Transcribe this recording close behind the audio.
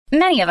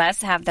Many of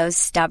us have those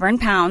stubborn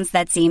pounds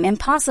that seem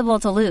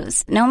impossible to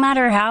lose, no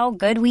matter how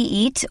good we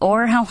eat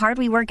or how hard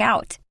we work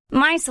out.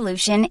 My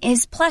solution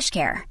is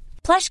PlushCare.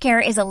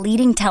 PlushCare is a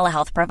leading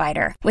telehealth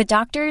provider with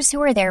doctors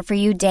who are there for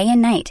you day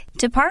and night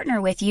to partner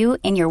with you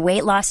in your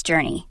weight loss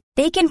journey.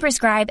 They can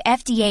prescribe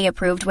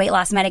FDA-approved weight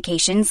loss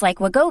medications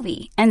like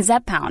Wegovy and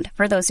Zepbound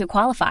for those who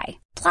qualify.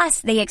 Plus,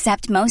 they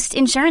accept most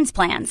insurance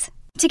plans.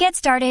 To get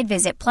started,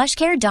 visit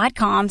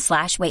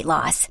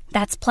plushcare.com/weightloss.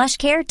 That's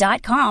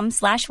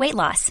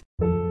plushcare.com/weightloss.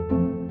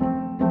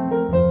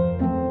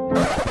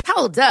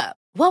 Hold up.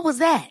 What was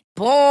that?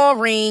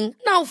 Boring.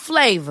 No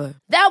flavor.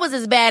 That was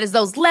as bad as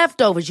those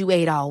leftovers you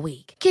ate all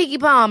week. Keke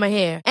Palmer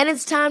here. And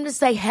it's time to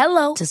say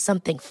hello to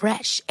something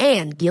fresh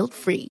and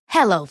guilt-free.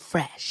 Hello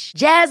Fresh.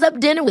 Jazz up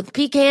dinner with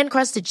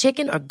pecan-crusted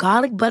chicken or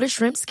garlic butter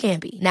shrimp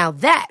scampi. Now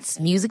that's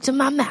music to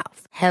my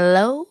mouth.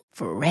 Hello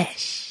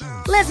Fresh.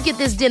 Let's get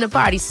this dinner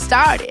party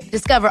started.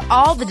 Discover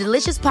all the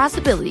delicious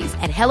possibilities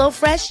at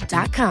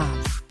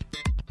hellofresh.com.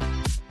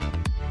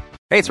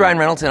 Hey, it's Ryan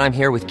Reynolds, and I'm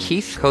here with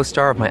Keith,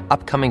 co-star of my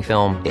upcoming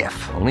film,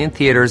 If, only in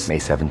theaters May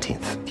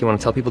 17th. Do you want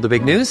to tell people the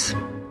big news?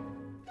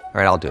 All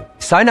right, I'll do it.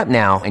 Sign up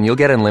now and you'll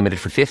get unlimited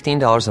for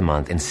 $15 a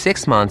month and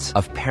 6 months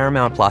of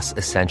Paramount Plus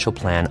Essential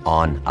Plan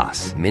on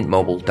us.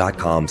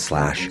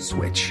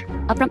 MintMobile.com/switch.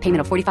 Upfront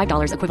payment of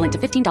 $45 equivalent to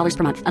 $15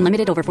 per month.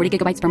 Unlimited over 40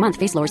 gigabytes per month.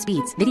 Face lower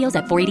speeds. Videos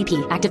at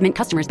 480p. Active Mint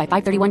customers by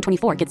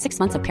 531.24 get 6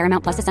 months of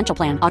Paramount Plus Essential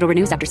Plan. Auto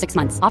renews after 6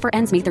 months. Offer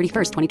ends May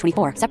 31st,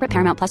 2024. Separate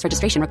Paramount Plus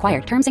registration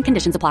required. Terms and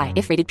conditions apply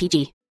if rated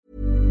PG.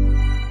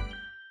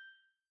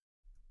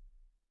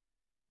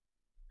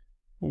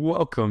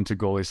 Welcome to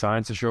Goalie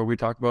Science, a show where we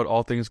talk about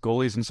all things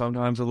goalies and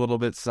sometimes a little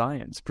bit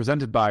science.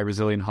 Presented by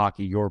Resilient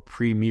Hockey, your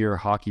premier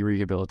hockey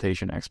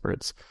rehabilitation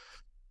experts,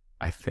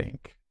 I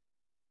think.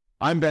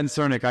 I'm Ben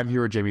Cernick. I'm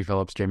here with Jamie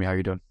Phillips. Jamie, how are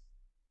you doing?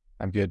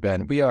 I'm good,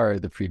 Ben. We are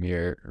the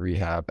premier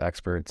rehab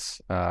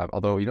experts.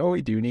 Although, you know what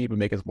we do need to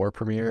make us more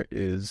premier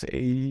is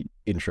a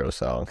intro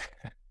song.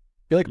 I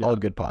feel like all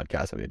good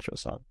podcasts have an intro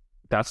song.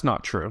 That's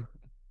not true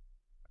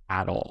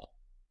at all.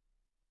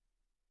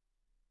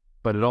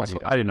 But it also,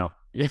 I didn't know.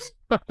 Yes.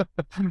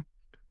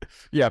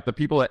 Yeah, if the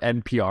people at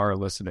NPR are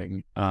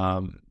listening,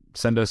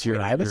 send us your...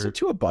 I listen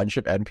to a bunch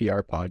of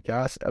NPR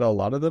podcasts, and a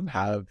lot of them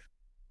have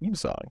theme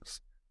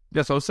songs.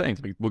 Yes, I was saying,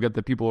 we'll get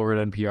the people over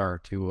at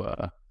NPR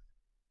to...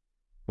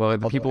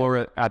 people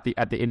over at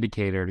the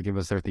Indicator to give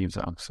us their theme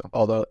song. So,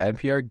 although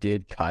NPR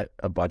did cut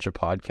a bunch of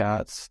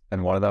podcasts,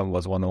 and one of them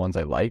was one of the ones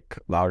I like,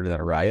 Louder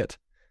Than a Riot.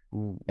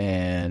 Ooh.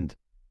 And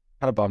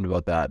kind of bummed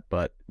about that,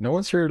 but no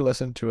one's here to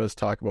listen to us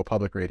talk about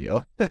public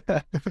radio.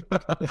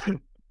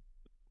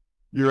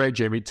 You're right,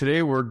 Jamie.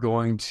 Today we're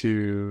going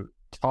to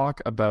talk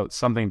about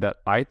something that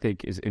I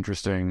think is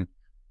interesting,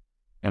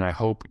 and I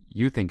hope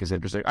you think is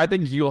interesting. I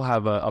think you'll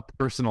have a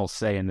personal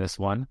say in this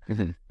one,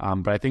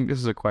 but I think this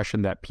is a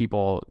question that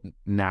people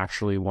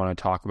naturally want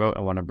to talk about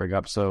and want to bring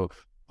up. So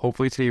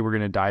hopefully today we're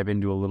going to dive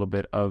into a little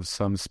bit of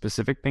some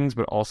specific things,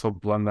 but also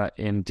blend that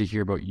in to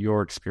hear about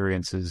your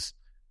experiences,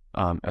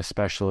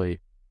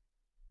 especially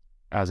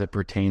as it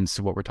pertains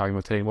to what we're talking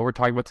about today. And what we're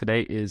talking about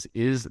today is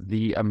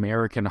the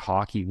American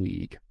Hockey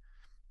League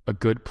a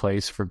good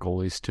place for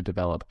goalies to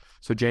develop?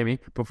 So, Jamie,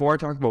 before I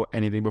talk about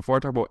anything, before I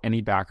talk about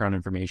any background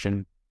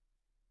information,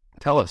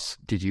 tell us,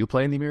 did you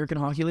play in the American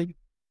Hockey League?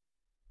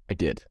 I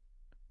did,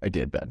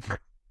 Ben.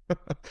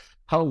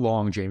 How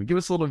long, Jamie? Give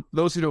us a little,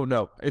 those who don't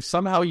know. If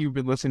somehow you've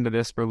been listening to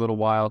this for a little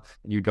while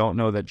and you don't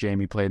know that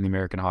Jamie played in the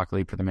American Hockey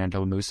League for the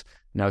Manitoba Moose,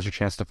 now's your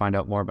chance to find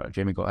out more about it.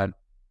 Jamie, go ahead.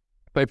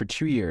 Played for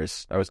 2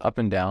 years. I was up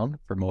and down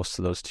for most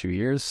of those 2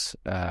 years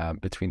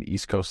between the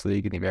East Coast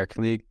League and the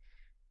American League.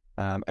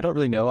 I don't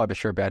really know. I'm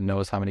sure Ben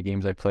knows how many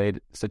games I played.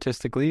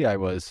 Statistically, I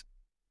was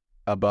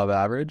above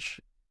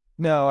average.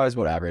 No, I was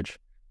about average.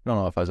 I don't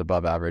know if I was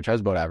above average. I was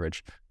about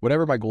average.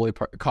 Whatever my goalie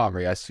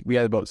Comrie, we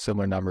had about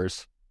similar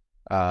numbers.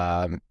 No,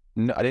 I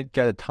didn't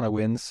get a ton of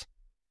wins.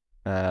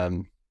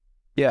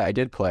 Yeah, I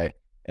did play.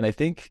 And I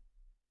think,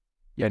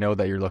 I know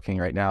that you're looking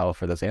right now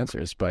for those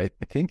answers, but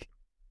I think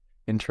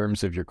in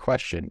terms of your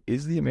question,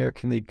 is the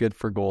American League good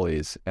for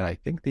goalies? And I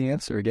think the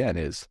answer again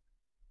is,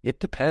 it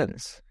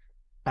depends.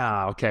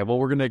 Okay. Well,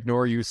 we're going to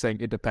ignore you saying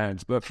it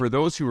depends. But for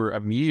those who are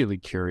immediately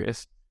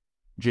curious,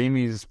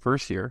 Jamie's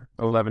first year,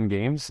 11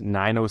 games,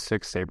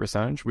 906 save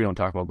percentage. We don't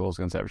talk about goals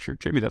against average here.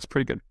 Jamie, that's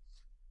pretty good.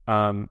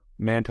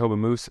 Manitoba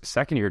Moose,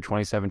 second year,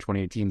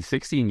 2018,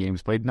 16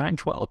 games played,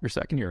 912 your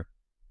second year.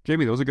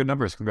 Jamie, those are good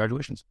numbers.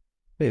 Congratulations.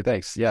 Hey,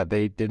 thanks. Yeah,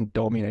 they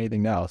don't mean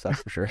anything now, so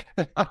that's for sure.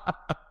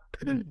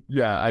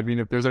 Yeah, I mean,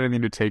 if there's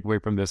anything to take away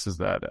from this is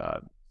that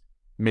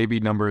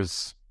maybe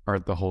numbers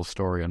aren't the whole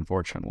story,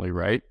 unfortunately,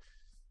 right?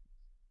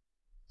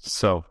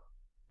 So,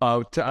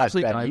 to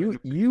actually, Ben,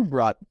 you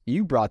brought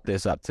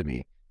this up to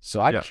me,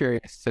 so I'm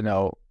curious to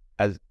know,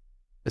 as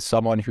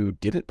someone who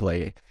didn't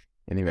play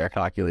in the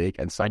American Hockey League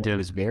and someone who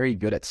is very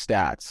good at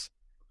stats,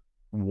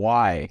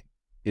 why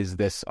is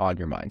this on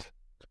your mind?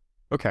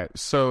 Okay,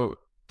 so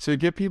to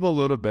give people a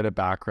little bit of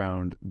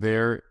background,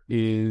 there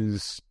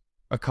is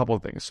a couple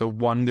of things. So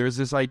one, there's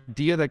this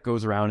idea that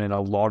goes around, and a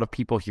lot of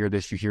people hear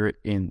this. You hear it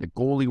in the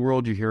goalie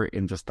world, you hear it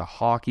in just the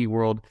hockey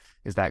world,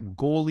 is that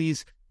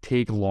goalies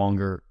take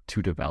longer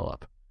to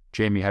develop.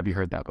 Jamie, have you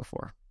heard that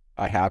before?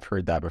 I have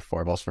heard that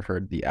before. I've also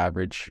heard the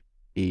average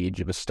age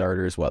of a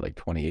starter is what, like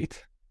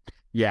 28?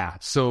 Yeah.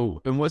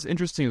 So, and what's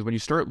interesting is when you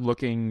start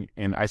looking,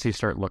 and I say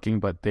start looking,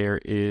 but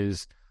there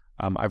is,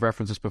 I've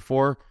referenced this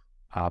before,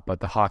 but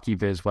the Hockey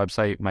Viz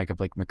website, Micah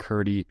Blake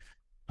McCurdy,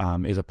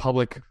 is a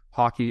public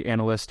hockey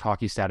analyst,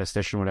 hockey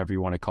statistician, whatever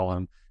you want to call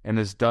him, and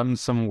has done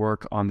some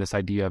work on this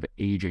idea of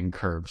aging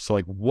curves. So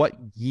like what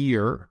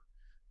year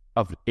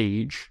of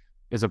age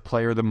is a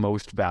player the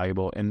most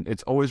valuable? And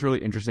it's always really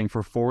interesting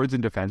for forwards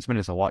and defensemen.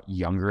 It's a lot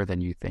younger than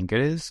you think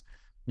it is.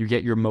 You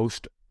get your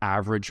most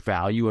average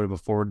value out of a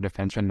forward and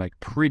defenseman like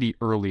pretty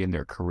early in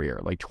their career,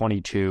 like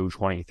 22,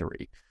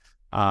 23.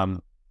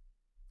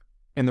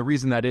 And the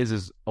reason that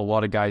is a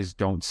lot of guys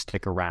don't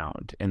stick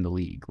around in the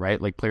league,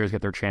 right? Like players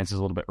get their chances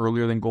a little bit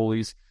earlier than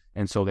goalies.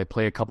 And so they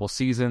play a couple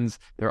seasons,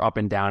 they're up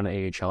and down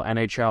in AHL,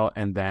 NHL.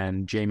 And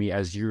then Jamie,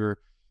 as you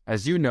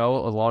know,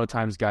 a lot of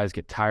times guys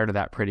get tired of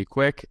that pretty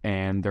quick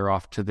and they're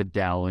off to the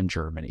Dell in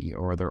Germany,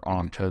 or they're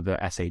on to the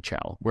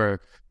SHL, where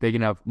they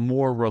can have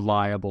more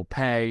reliable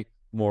pay,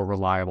 more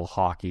reliable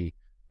hockey,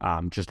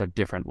 just a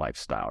different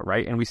lifestyle,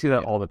 right? And we see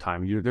that all the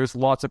time. There's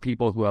lots of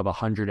people who have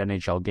 100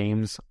 NHL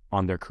games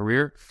on their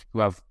career who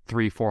have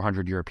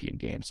 300-400 European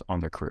games on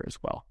their career as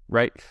well,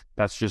 right?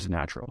 That's just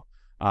natural.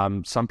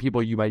 Some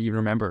people you might even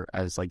remember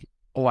as like,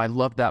 oh, I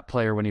love that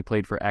player when he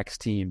played for X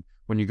team.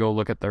 When you go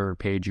look at their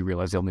page, you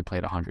realize they only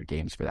played 100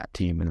 games for that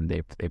team, and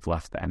then they've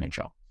left the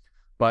NHL.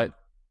 But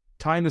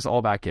tying this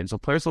all back in, so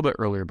players a little bit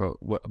earlier,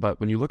 but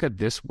when you look at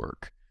this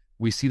work,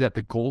 we see that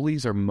the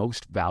goalies are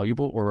most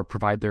valuable or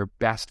provide their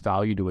best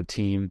value to a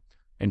team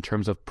in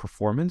terms of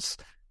performance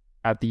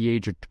at the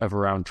age of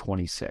around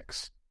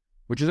 26,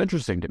 which is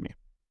interesting to me.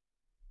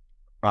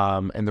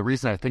 And the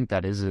reason I think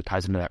that is it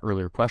ties into that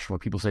earlier question where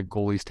people say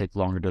goalies take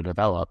longer to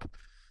develop.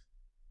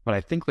 But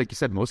I think, like you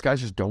said, most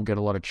guys just don't get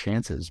a lot of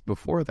chances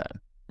before then,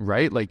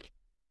 right? Like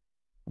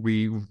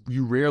you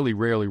rarely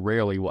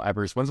will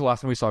ever. When's the last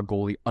time we saw a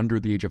goalie under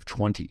the age of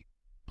 20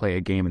 play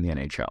a game in the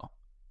NHL?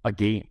 A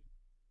game.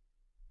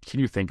 Can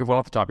you think of one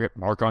off the top of your head?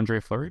 Marc-Andre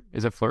Fleury?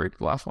 Is it Fleury,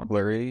 the last one?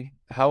 Fleury.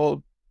 How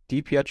old?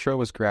 DiPietro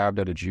was grabbed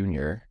at a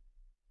junior.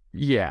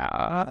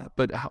 Yeah,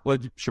 but we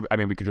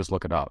could just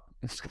look it up.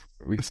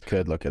 We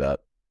could look it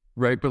up.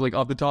 Right, but like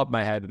off the top of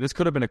my head, this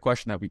could have been a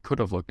question that we could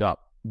have looked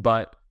up,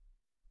 but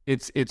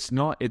it's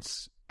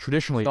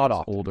traditionally not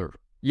often. Older.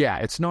 Yeah,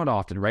 it's not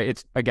often, right?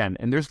 It's again,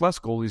 and there's less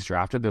goalies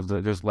drafted.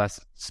 There's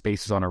less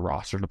spaces on a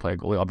roster to play a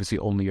goalie. Obviously,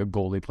 only a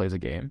goalie plays a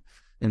game,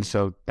 and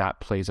so that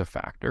plays a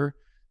factor.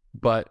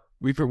 But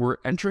we're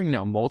entering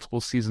now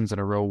multiple seasons in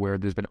a row where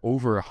there's been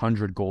over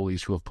 100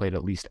 goalies who have played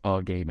at least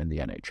a game in the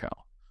NHL.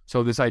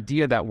 So this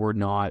idea that we're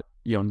not,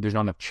 there's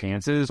not enough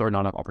chances or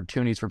not enough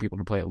opportunities for people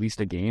to play at least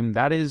a game,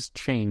 that is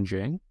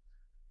changing,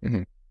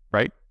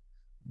 right?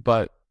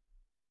 But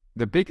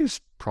the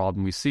biggest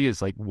problem we see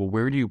is like, well,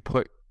 where do you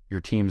put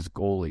your team's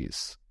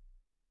goalies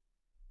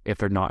if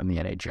they're not in the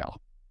NHL?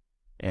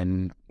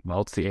 And,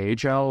 well, it's the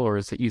AHL or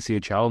it's the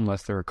ECHL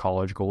unless they're a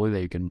college goalie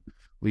that you can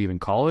leave in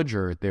college,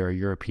 or they're a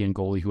European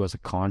goalie who has a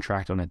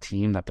contract on a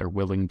team that they're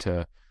willing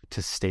to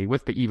stay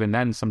with. But even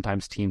then,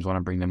 sometimes teams want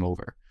to bring them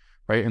over,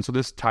 right? And so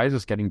this ties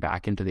us getting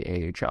back into the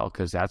AHL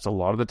because that's a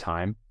lot of the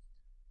time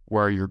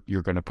where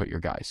you're going to put your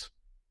guys,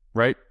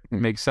 right?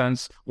 Makes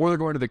sense. Or they're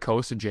going to the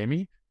coast. And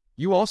Jamie,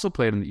 you also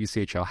played in the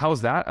ECHL.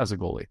 How's that as a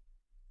goalie?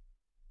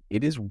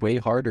 It is way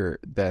harder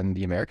than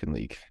the American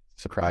League,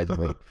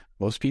 surprisingly.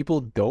 Most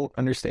people don't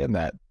understand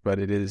that, but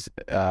it is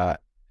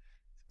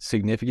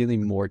significantly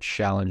more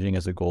challenging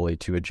as a goalie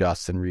to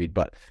adjust and read.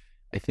 But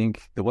I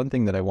think the one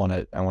thing that I want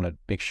to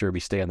make sure we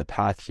stay on the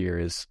path here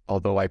is,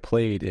 although I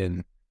played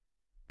in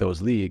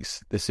those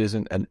leagues, this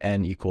isn't an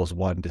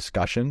N=1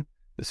 discussion.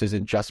 This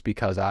isn't just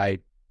because I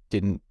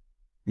didn't,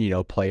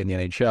 play in the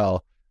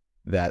NHL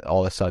that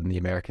all of a sudden the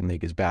American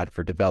League is bad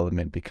for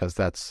development, because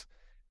that's,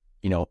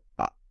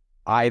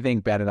 I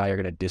think Ben and I are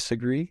going to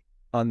disagree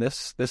on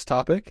this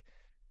topic.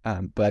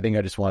 But I think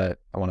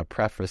I want to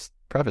preface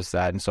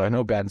that. And so I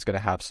know Ben's going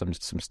to have some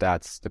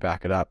stats to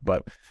back it up.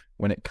 But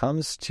when it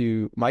comes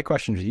to my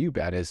question to you,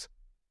 Ben, is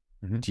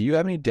do you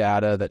have any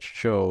data that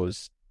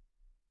shows,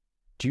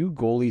 do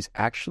goalies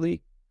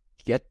actually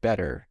get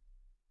better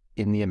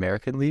in the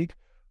American League?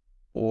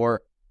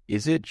 Or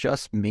is it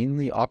just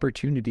mainly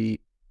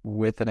opportunity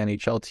with an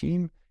NHL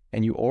team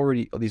and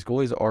these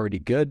goalies are already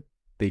good?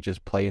 They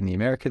just play in the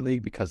American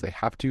League because they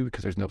have to,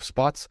 because there's no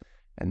spots.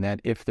 And then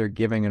if they're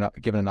given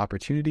an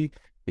opportunity,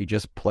 they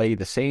just play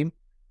the same.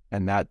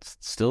 And that's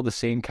still the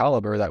same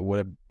caliber that would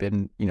have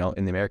been,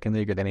 in the American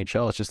League or the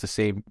NHL. It's just the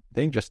same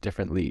thing, just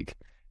different league.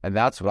 And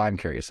that's what I'm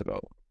curious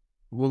about.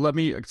 Well,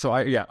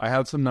 I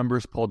have some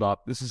numbers pulled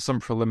up. This is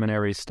some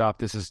preliminary stuff.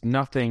 This is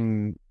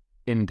nothing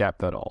in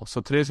depth at all. So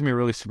today's going to be a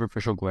really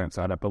superficial glance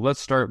at it. But let's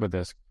start with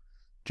this.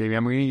 Jamie,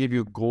 I'm going to give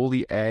you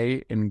goalie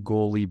A and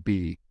goalie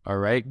B. All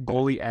right?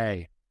 Goalie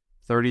A,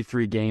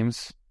 33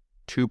 games,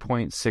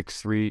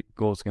 2.63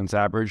 goals against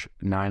average,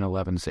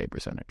 911 save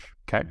percentage.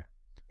 Okay.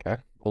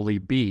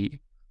 Goalie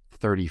B,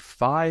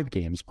 35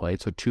 games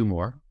played, so 2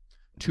 more,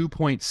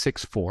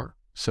 2.64,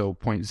 so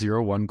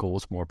 0.01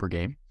 goals more per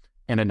game,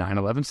 and a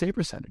 911 save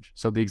percentage.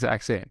 So the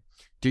exact same.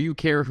 Do you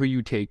care who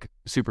you take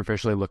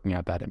superficially looking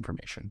at that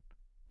information?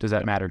 Does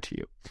that matter to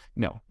you?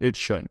 No, it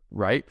shouldn't,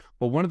 right?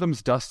 Well, one of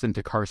them's Dustin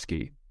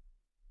Tokarski,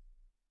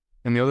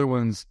 and the other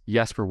one's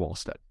Jesper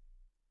Wallstedt.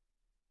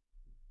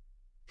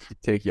 You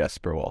take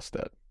Jesper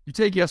Wallstedt. You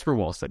take Jesper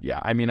Wallstedt, yeah.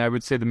 I mean, I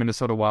would say the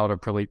Minnesota Wild are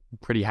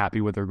pretty happy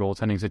with their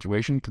goaltending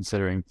situation,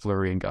 considering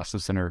Fleury and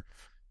Gustafsson are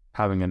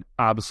having an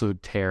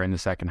absolute tear in the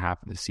second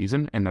half of the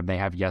season, and then they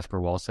have Jesper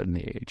Wallstedt in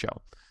the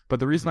AHL. But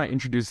the reason I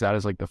introduced that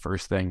as like the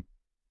first thing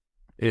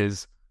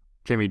is,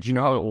 Jamie, do you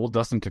know how old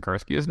Dustin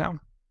Tokarski is now?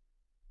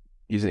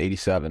 He's an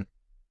 87.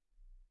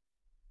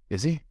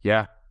 Is he?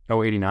 Yeah.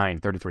 Oh,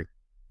 89, 33.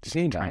 Just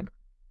 89.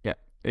 Yeah,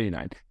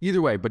 89.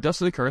 Either way, but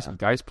Dustin Tokarski,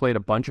 guy's played a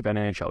bunch of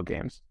NHL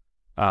games.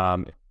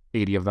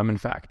 80 of them, in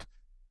fact.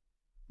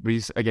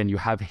 But again, you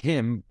have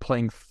him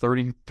playing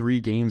 33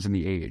 games in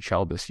the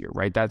AHL this year,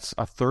 right? That's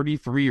a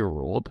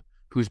 33-year-old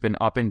who's been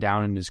up and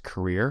down in his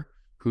career,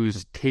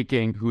 who's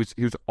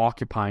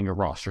occupying a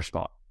roster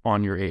spot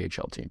on your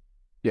AHL team.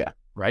 Yeah.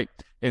 Right?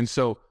 And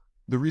so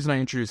the reason I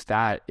introduced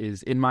that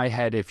is, in my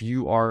head, if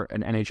you are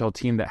an NHL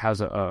team that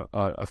has a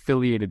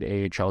affiliated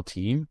AHL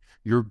team,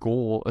 your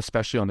goal,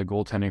 especially on the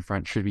goaltending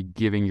front, should be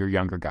giving your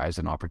younger guys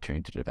an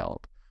opportunity to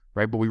develop.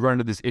 Right? But we run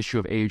into this issue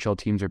of AHL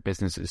teams are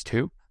businesses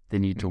too. They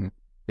need to,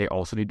 they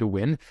also need to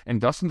win.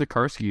 And Dustin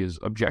Tokarski is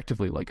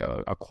objectively like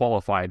a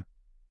qualified,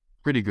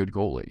 pretty good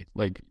goalie.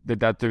 Like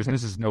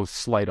this is no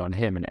slight on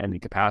him in any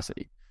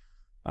capacity.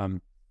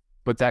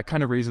 But that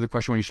kind of raises the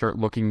question when you start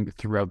looking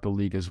throughout the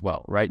league as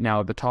well. Right now,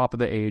 at the top of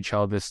the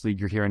AHL, this league,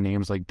 you're hearing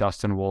names like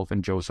Dustin Wolf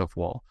and Joseph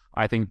Woll.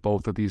 I think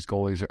both of these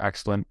goalies are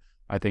excellent.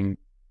 I think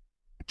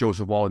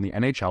Joseph Woll in the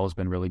NHL has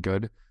been really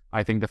good.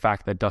 I think the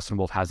fact that Dustin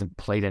Wolf hasn't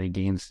played any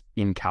games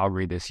in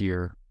Calgary this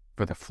year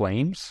for the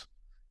Flames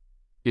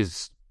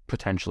is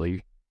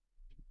potentially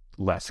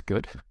less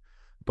good.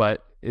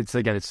 But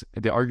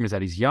the argument is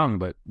that he's young,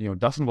 but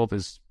Dustin Wolf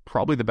is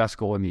probably the best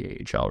goal in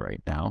the AHL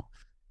right now.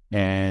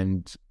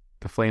 And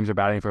the Flames are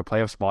battling for a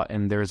playoff spot,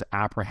 and there's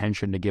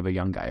apprehension to give a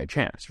young guy a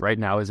chance. Right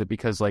now, is it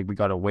because we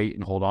got to wait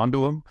and hold on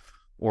to him,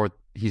 or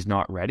he's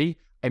not ready?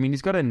 I mean,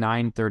 he's got a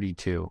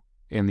 932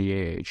 in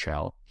the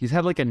AHL. He's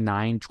had a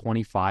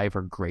 925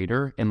 or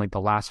greater in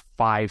the last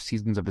 5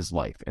 seasons of his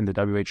life in the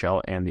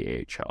WHL and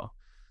the AHL.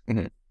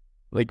 Mm-hmm.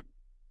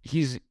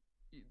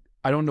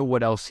 I don't know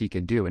what else he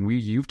can do. And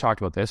you've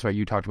talked about this, right?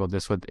 You talked about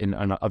this in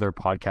other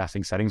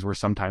podcasting settings where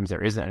sometimes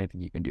there isn't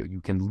anything you can do. You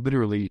can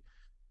literally,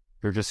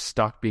 you're just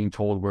stuck being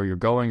told where you're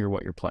going or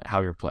what you're playing, how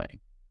you're playing,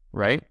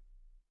 right?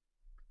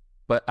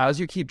 But as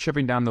you keep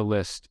chipping down the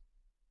list,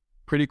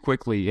 pretty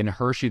quickly in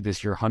Hershey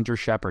this year, Hunter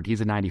Shepard,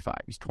 he's a 95.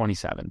 He's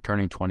 27,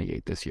 turning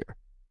 28 this year,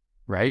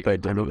 right?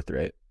 But Duluth,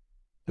 right?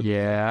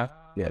 Yeah.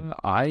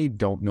 I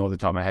don't know off the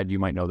top of my head. You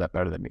might know that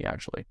better than me,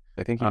 actually.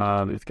 I think he's a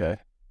Duluth guy.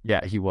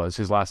 Yeah, he was.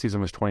 His last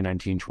season was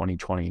 2019,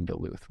 2020 in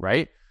Duluth,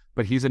 right?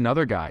 But he's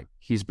another guy.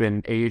 He's been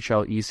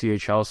AHL,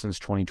 ECHL since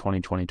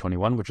 2020,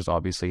 2021, which is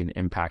obviously an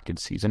impacted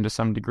season to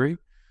some degree.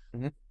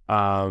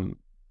 Mm-hmm.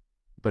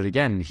 But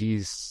again,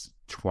 he's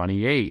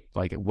 28.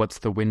 What's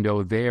the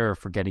window there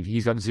for getting?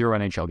 He's got 0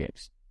 NHL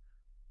games,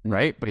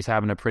 right? But he's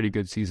having a pretty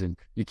good season.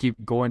 You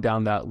keep going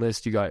down that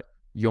list. You got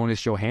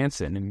Jonas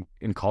Johansson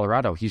in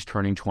Colorado. He's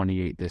turning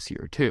 28 this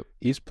year too.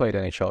 He's played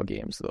NHL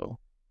games though.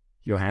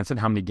 Johansson,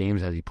 how many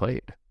games has he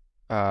played?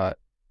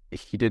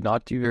 He did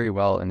not do very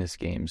well in his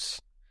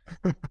games.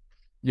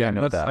 Yeah, I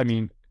know that. I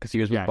mean, because he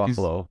was with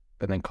Buffalo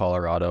and then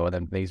Colorado, and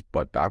then he's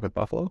back with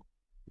Buffalo.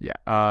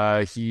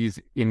 Yeah, he's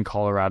in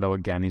Colorado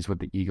again. He's with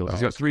the Eagles.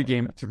 He's got 3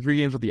 games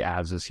with the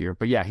Avs this year.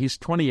 But yeah, he's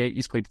 28.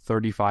 He's played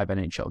 35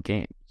 NHL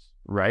games,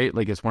 right?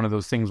 It's one of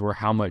those things where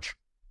how much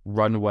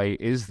runway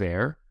is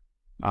there?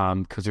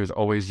 Because there's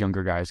always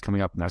younger guys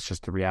coming up, and that's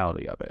just the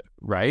reality of it,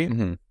 right?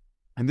 Mm-hmm.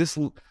 And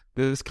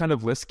this kind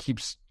of list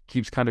keeps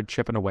kind of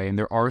chipping away, and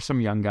there are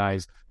some young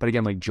guys, but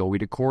again, Joey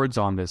Decord's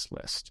on this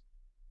list,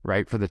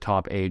 right, for the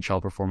top AHL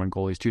performing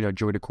goalies too. Now,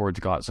 Joey Decord's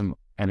got some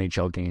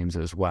NHL games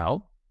as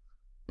well,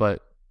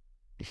 but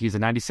he's a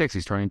 96.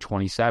 He's turning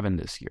 27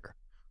 this year,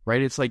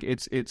 right?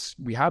 It's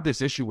we have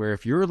this issue where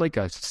if you're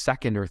a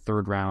second or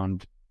third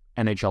round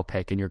NHL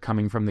pick and you're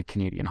coming from the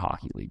Canadian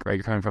Hockey League, right?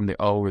 You're coming from the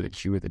O or the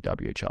Q or the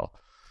WHL.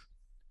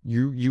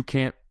 You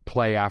can't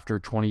play after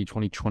 20,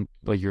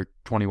 your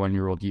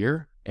 21-year-old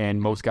year,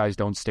 and most guys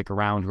don't stick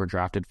around who are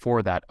drafted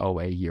for that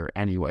OA year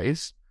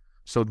anyways.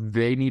 So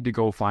they need to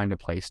go find a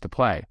place to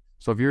play.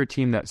 So if you're a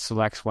team that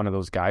selects one of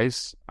those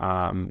guys,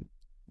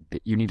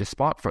 you need a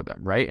spot for them,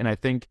 right? And I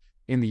think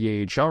in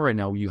the AHL right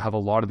now, you have a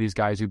lot of these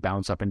guys who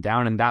bounce up and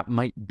down, and that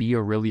might be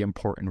a really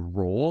important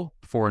role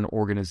for an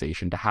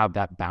organization to have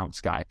that bounce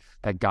guy,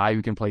 that guy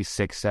who can play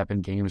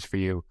 6-7 games for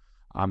you,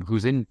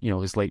 who's in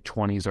his late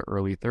 20s or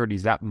early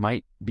 30s. That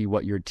might be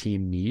what your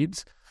team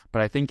needs.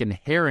 But I think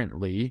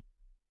inherently,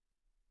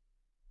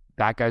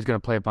 that guy's going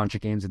to play a bunch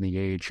of games in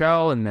the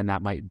AHL, and then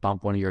that might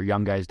bump one of your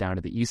young guys down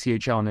to the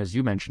ECHL. And as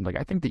you mentioned, like,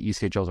 I think the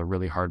ECHL is a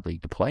really hard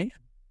league to play.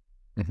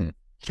 Mm-hmm.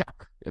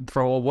 Yeah.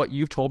 From what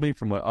you've told me,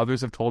 from what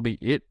others have told me,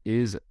 it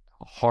is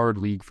a hard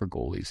league for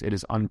goalies. It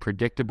is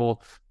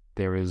unpredictable.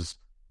 There is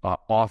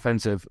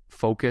offensive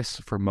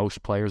focus for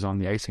most players on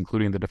the ice,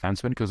 including the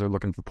defensemen, because they're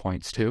looking for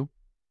points too.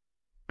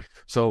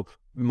 So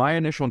my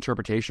initial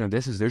interpretation of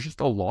this is there's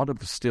just a lot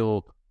of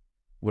still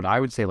what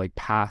I would say like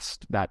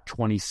past that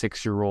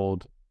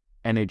 26-year-old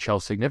NHL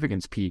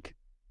significance peak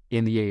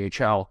in the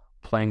AHL,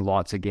 playing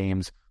lots of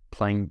games,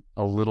 playing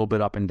a little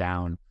bit up and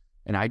down.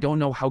 And I don't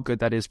know how good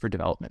that is for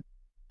development.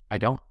 I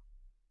don't.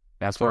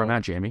 That's where I'm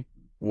at, Jamie.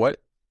 What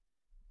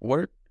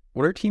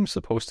are teams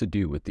supposed to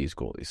do with these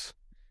goalies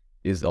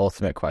is the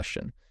ultimate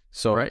question.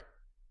 So right.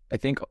 I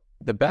think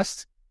the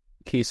best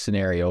case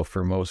scenario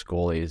for most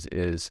goalies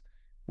is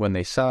when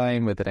they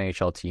sign with an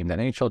NHL team, that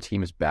NHL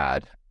team is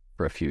bad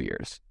for a few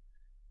years.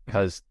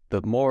 Because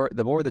the more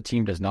the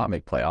team does not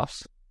make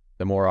playoffs,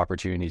 the more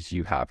opportunities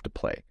you have to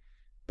play.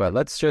 But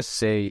let's just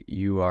say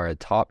you are a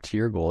top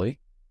tier goalie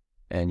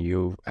and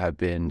you have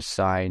been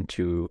signed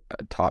to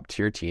a top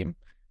tier team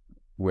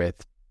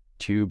with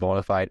two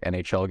bona fide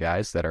NHL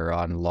guys that are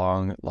on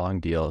long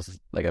deals,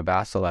 like a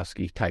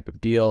Vasilevsky type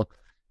of deal,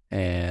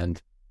 and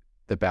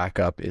the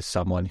backup is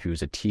someone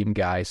who's a team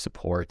guy,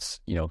 supports,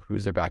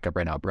 who's their backup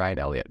right now? Brian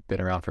Elliott, been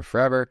around for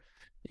forever.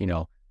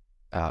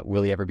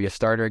 Will he ever be a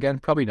starter again?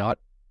 Probably not,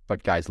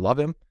 but guys love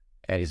him,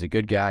 and he's a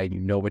good guy, and you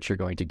know what you're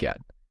going to get.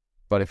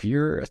 But if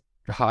you're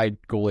a high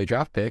goalie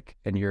draft pick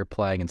and you're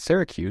playing in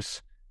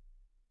Syracuse,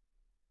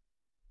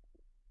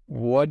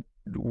 what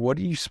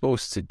are you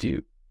supposed to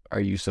do? Are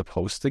you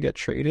supposed to get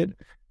traded?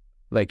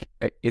 Like,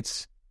 I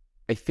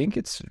think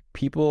it's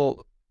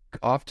people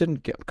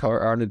often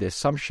are under the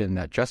assumption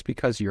that just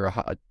because you're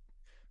a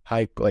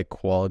high like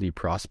quality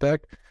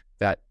prospect,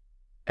 that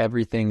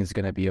everything is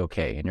going to be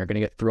okay and you're going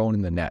to get thrown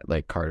in the net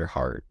like Carter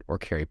Hart or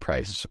Carey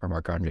Price or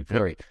Marc-Andre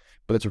Fleury.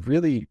 But it's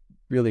really,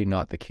 really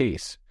not the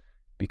case,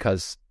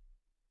 because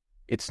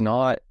it's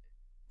not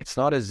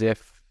as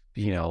if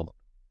 3-4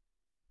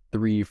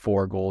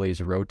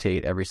 goalies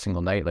rotate every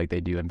single night like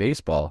they do in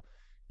baseball.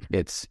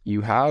 It's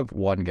you have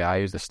one guy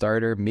who's the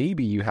starter,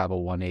 maybe you have a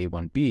 1A,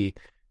 1B,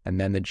 and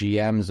then the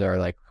GMs are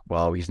like,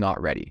 well, he's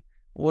not ready.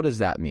 What does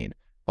that mean?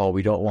 Oh,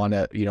 we don't want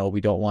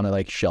to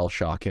like shell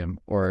shock him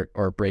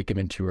or break him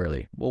in too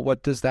early. Well,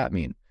 what does that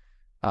mean?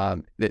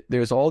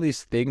 There's all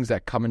these things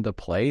that come into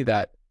play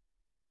that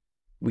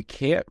we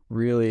can't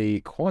really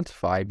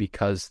quantify,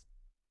 because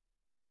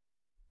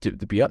to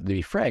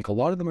be frank, a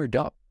lot of them are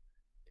dumb.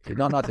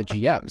 Not the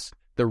GMs.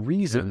 The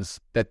reasons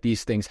that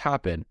these things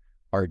happen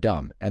are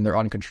dumb, and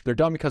they're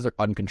dumb because they're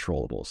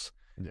uncontrollables.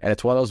 Yeah. And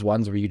it's one of those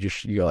ones where you just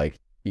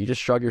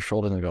shrug your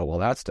shoulders and go, well,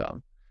 that's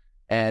dumb.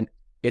 And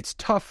it's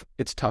tough.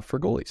 It's tough for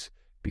goalies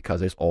because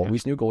there's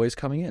always new goalies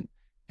coming in.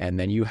 And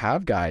then you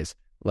have guys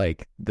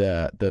like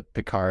the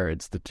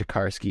Picards, the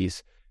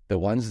Tokarskis, the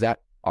ones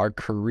that are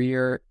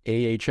career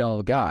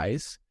AHL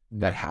guys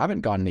that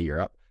haven't gone to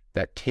Europe,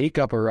 that take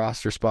up a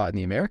roster spot in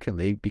the American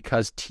League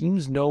because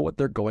teams know what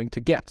they're going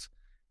to get.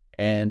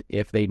 And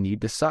if they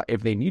need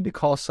to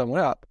call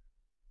someone up,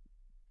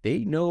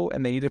 they know,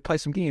 and they need to play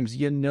some games.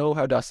 You know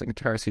how Dustin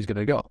Tokarski is going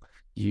to go.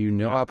 You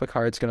know how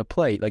Picard's going to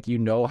play. Like, you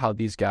know how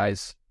these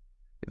guys,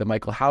 the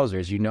Michael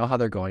Hausers, you know how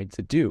they're going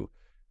to do.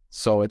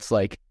 So it's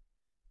like,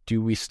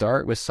 do we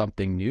start with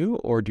something new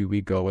or do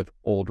we go with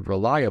old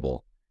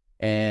reliable?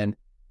 And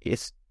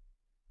it's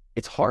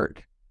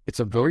hard.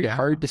 It's a very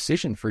hard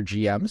decision for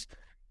GMs,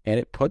 and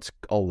it puts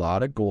a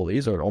lot of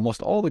goalies, or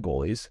almost all the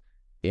goalies,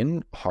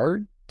 in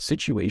hard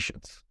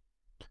situations.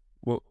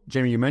 Well,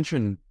 Jamie, you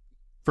mentioned,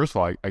 first of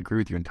all, I agree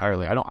with you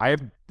entirely.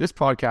 This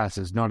podcast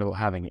is not about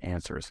having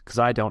answers, because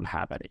I don't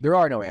have any.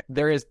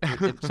 There is,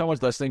 if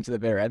someone's listening to the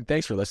very end,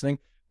 thanks for listening,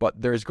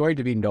 but there's going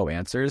to be no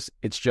answers.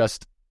 It's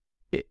just,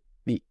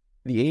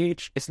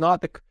 it's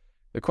not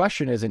the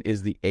question isn't,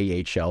 is the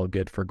AHL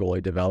good for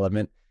goalie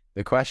development?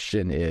 The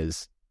question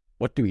is,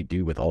 what do we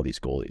do with all these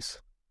goalies?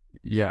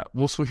 Yeah.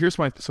 Well, so here's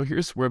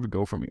where we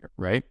go from here,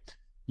 right?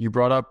 You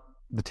brought up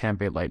the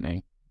Tampa Bay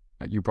Lightning.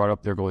 You brought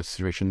up their goalie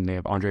situation. They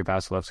have Andrei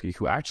Vasilevsky,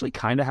 who actually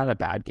kind of had a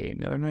bad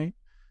game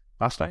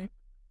last night.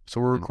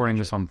 So we're recording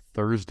this on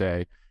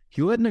Thursday.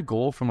 He let in a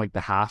goal from like the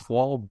half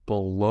wall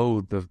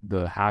below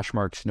the hash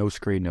marks, no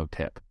screen, no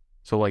tip.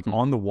 So like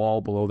on the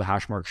wall below the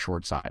hash mark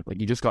short side. Like,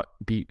 he just got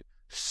beat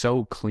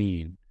so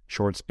clean.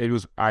 Shorts. It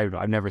was,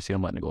 I've never seen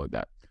him letting a goal like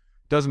that.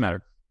 Doesn't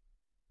matter.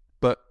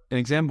 But an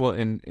example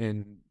in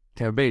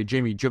Tampa Bay,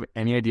 Jamie, do you have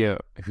any idea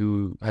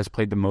who has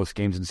played the most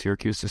games in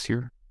Syracuse this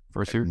year?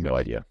 First year? No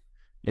idea.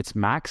 It's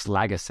Max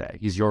Lagacé.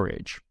 He's your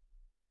age.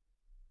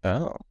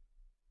 Oh.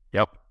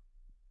 Yep.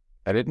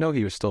 I didn't know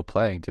he was still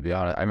playing, to be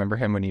honest. I remember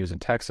him when he was in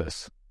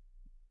Texas.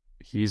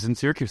 He's in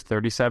Syracuse,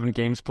 37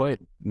 games played.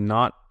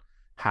 Not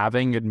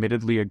having,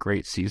 admittedly, a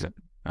great season.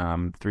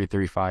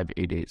 335,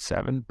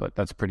 887, but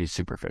that's pretty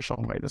superficial,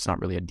 right? That's not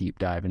really a deep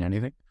dive in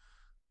anything.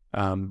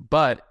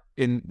 But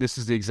this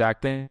is the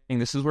exact thing.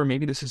 This is where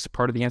maybe this is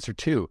part of the answer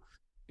too.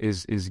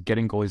 is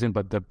getting goalies in.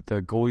 But the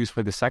goalie who's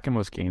played the second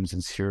most games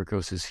in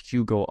Syracuse is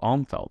Hugo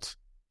Almfelt.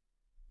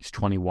 He's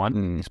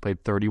 21. He's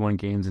played 31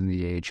 games in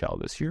the AHL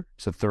this year.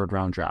 It's a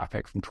third-round draft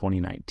pick from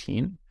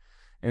 2019.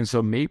 And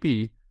so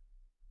maybe,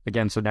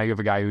 again, so now you have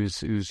a guy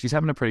he's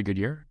having a pretty good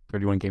year.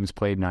 31 games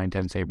played,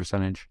 910 save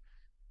percentage.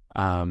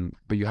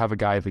 But you have a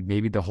guy like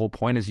maybe the whole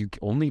point is you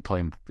only play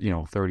him,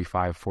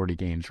 35, 40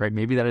 games, right?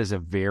 Maybe that is a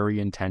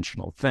very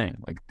intentional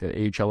thing. Like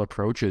the AHL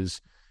approach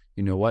is,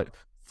 you know what?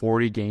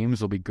 40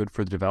 games will be good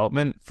for the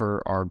development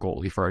for our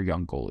goalie, for our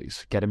young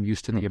goalies. Get him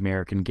used to the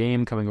American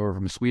game coming over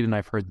from Sweden.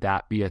 I've heard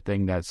that be a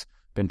thing that's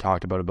been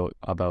talked about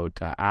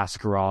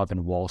Askarov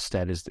and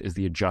Wallstead is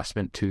the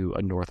adjustment to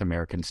a North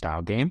American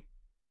style game.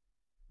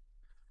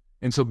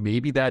 And so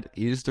maybe that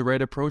is the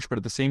right approach, but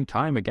at the same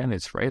time, again,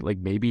 it's right. Like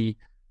maybe,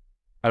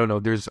 I don't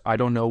know, I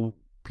don't know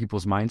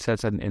people's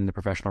mindsets in the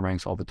professional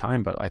ranks all the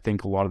time, but I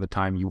think a lot of the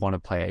time you want to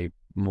play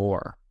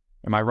more.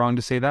 Am I wrong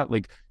to say that?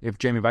 Like, if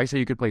I say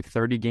you could play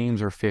 30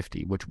 games or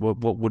 50, what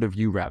would have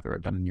you rather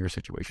have done in your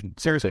situation?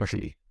 Serious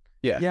question.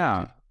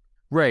 Yeah.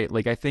 Right.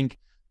 Like, I think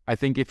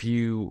if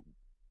you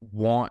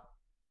want,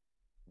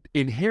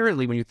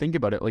 inherently, when you think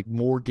about it, like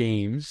more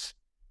games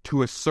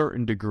to a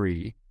certain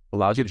degree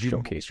allows you to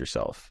showcase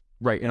yourself.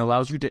 Right. And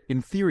allows you to,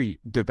 in theory,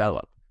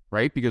 develop.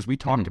 Right. Because we've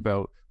talked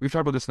about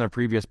this in our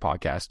previous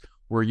podcast,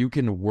 where you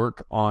can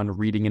work on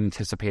reading and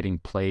anticipating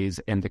plays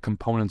and the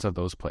components of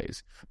those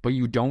plays, but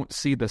you don't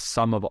see the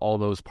sum of all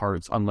those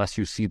parts unless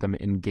you see them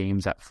in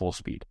games at full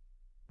speed,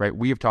 right?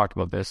 We have talked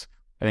about this.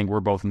 I think we're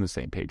both on the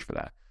same page for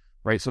that,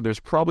 right? So there's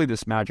probably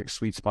this magic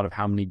sweet spot of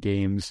how many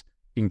games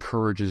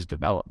encourages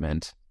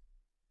development,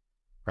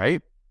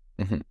 right?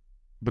 Mm-hmm.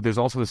 But there's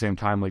also the same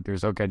time, like you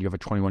have a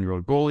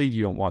 21-year-old goalie,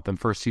 you don't want them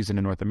first season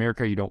in North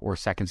America, or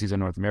second season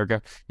in North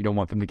America, you don't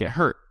want them to get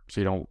hurt. So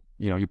you don't,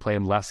 you play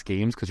in less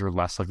games because you're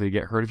less likely to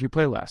get hurt if you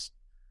play less.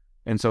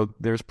 And so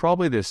there's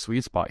probably this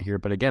sweet spot here.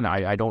 But again,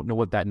 I don't know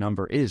what that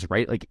number is,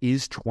 right? Like,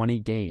 is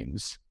 20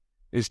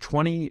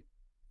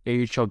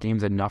 AHL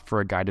games enough for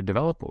a guy to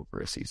develop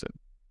over a season?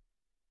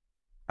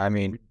 I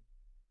mean,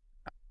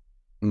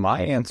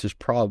 my answer is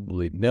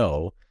probably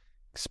no,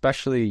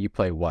 especially you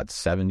play,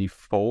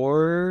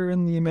 74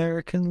 in the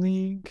American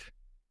League?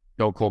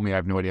 Don't quote me, I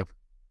have no idea.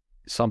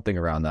 Something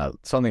around that,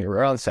 something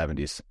around the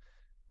 70s.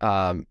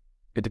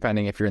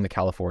 Depending if you're in the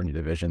California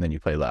division, then you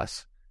play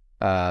less.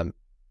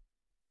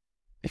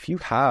 If you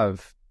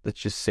have,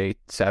 let's just say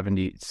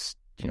 70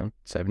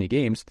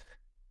 games,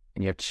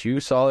 and you have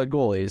two solid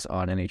goalies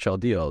on NHL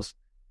deals,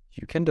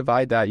 you can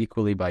divide that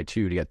equally by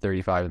 2 to get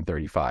 35 and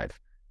 35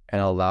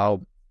 and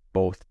allow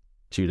both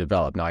to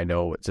develop. Now, I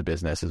know it's a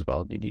business as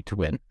well. You need to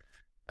win.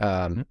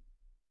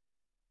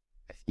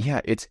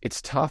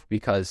 It's tough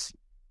because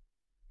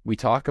we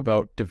talk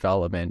about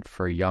development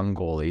for young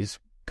goalies.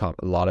 A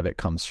lot of it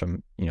comes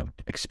from,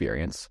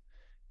 experience.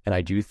 And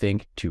I do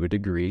think to a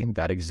degree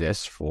that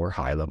exists for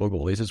high-level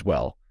goalies as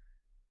well.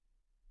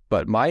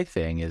 But my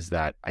thing is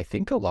that I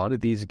think a lot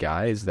of these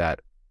guys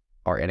that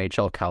are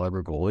NHL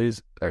caliber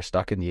goalies that are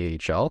stuck in the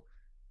AHL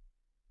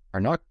are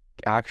not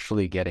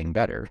actually getting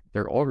better.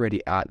 They're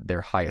already at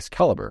their highest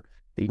caliber.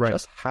 They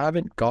just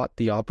haven't got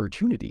the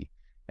opportunity.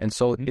 And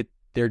so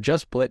they're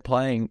just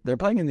playing. They're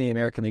playing in the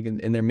American League,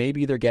 and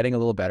they're getting a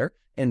little better,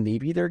 and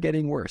maybe they're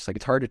getting worse. Like,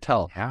 it's hard to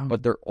tell,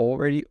 but they're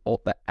already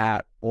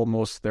at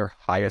almost their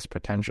highest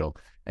potential.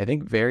 I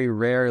think very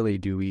rarely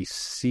do we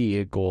see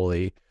a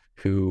goalie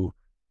who,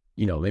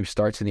 maybe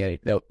starts in the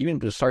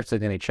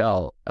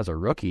NHL as a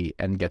rookie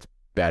and gets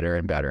better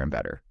and better and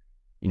better.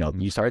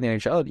 You start in the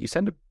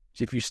NHL,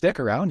 if you stick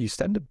around, you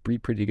tend to be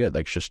pretty good.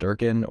 Like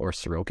Shesterkin or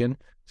Sorokin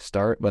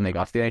when they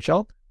got to the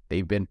NHL,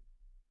 they've been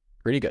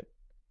pretty good.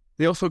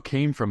 They also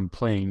came from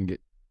playing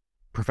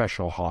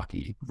professional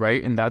hockey,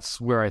 right? And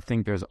that's where I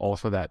think there's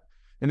also that,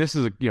 and this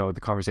is, the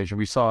conversation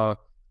we saw,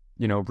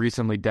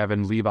 recently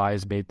Devin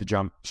Levi's made the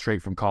jump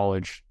straight from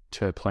college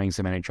to playing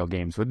some NHL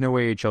games with no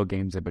AHL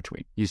games in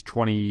between. He's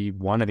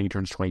 21, I think he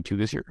turns 22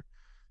 this year.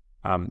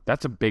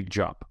 That's a big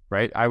jump,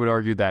 right? I would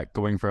argue that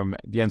going from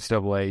the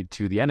NCAA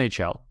to the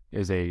NHL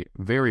is a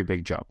very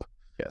big jump.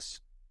 Yes.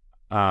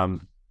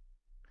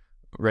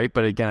 Right,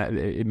 but again,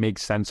 it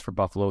makes sense for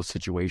Buffalo's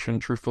situation.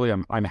 Truthfully,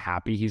 I'm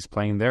happy he's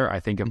playing there. I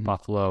think if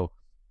Buffalo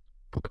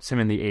puts him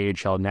in the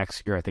AHL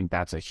next year, I think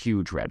that's a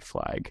huge red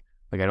flag.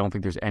 Like, I don't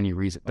think there's any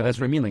reason. But that's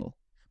what I mean. Like,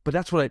 but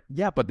that's what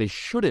but they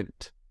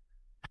shouldn't.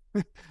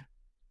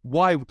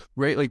 Why?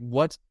 Right? Like,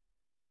 what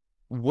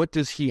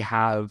does he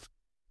have?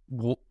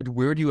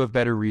 Where do you have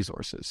better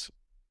resources,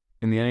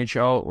 in the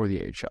NHL or the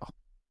AHL?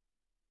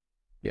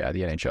 Yeah,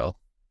 the NHL.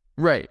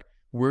 Right,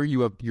 where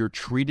you're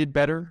treated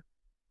better.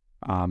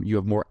 You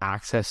have more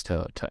access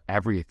to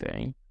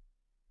everything.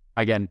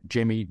 Again,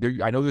 Jamie,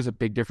 I know there's a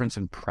big difference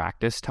in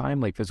practice time,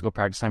 like physical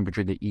practice time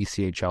between the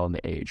ECHL and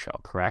the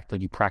AHL, correct?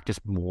 Like, you practice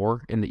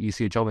more in the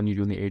ECHL than you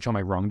do in the AHL. Am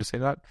I wrong to say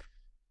that?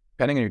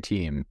 Depending on your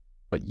team,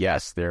 but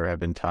yes, there have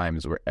been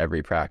times where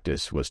every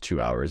practice was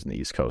 2 hours in the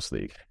East Coast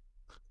League.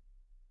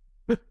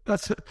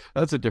 That's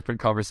a different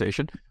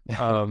conversation.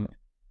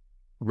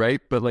 right?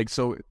 But like,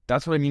 so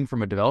that's what I mean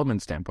from a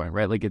development standpoint,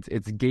 right? Like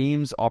it's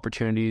games,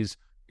 opportunities.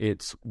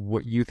 It's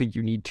what you think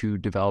you need to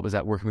develop. Is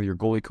that working with your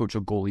goalie coach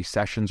or goalie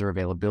sessions or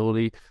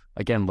availability?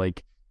 Again,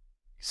 like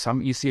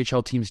some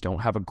ECHL teams don't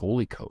have a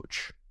goalie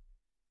coach,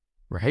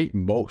 right?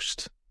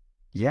 Most.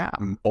 Yeah.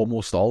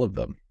 Almost all of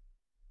them.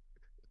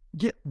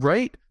 Yeah,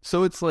 right?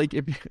 So it's like,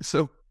 and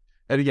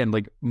again,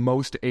 like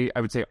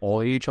I would say all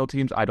AHL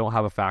teams, I don't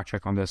have a fact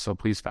check on this, so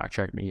please fact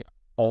check me.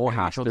 All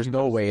AHL There's teams,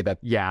 no way that...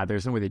 Yeah,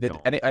 there's no way they don't.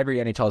 Every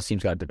NHL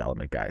team's got a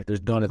development guy.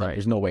 There's none of them. Right.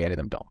 There's no way any of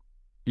them don't.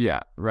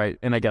 Yeah, right.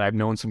 And again, I've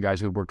known some guys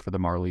who worked for the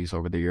Marlies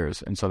over the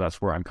years, and so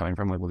that's where I'm coming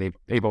from. Like, well,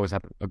 they've always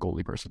had a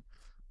goalie person.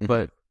 Mm-hmm.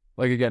 But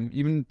like, again,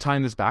 even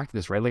tying this back to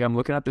this, right? Like, I'm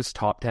looking at this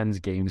top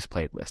 10s games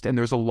played list, and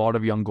there's a lot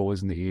of young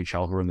goalies in the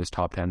AHL who are in this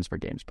top 10s for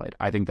games played.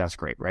 I think that's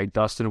great, right?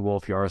 Dustin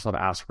Wolf, Yaroslav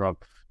Askarov,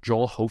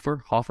 Joel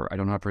Hofer, I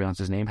don't know how to pronounce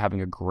his name, having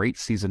a great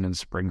season in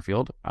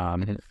Springfield.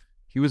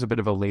 He was a bit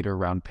of a later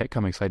round pick.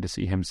 I'm excited to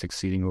see him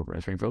succeeding over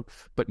in Springfield.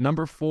 But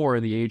number 4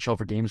 in the AHL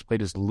for games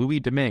played is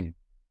Louis Domingue.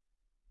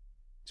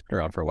 He's been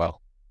around for a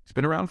while. He's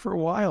been around for a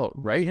while,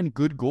 right? And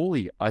good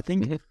goalie. I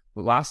think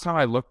last time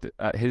I looked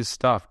at his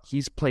stuff,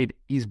 he's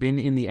been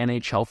in the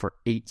NHL for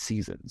 8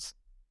 seasons.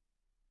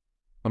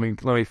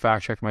 Let me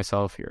fact check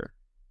myself here.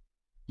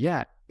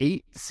 Yeah,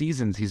 8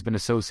 seasons he's been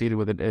associated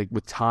with it,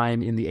 with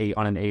time in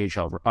on an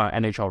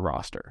NHL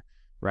roster,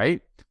 right?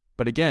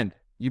 But again,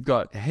 you've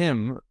got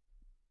him.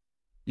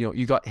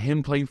 You got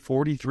him playing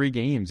 43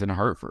 games in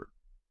Hartford,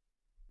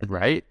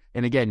 right?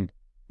 And again,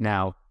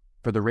 now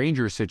for the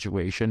Rangers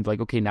situation, like,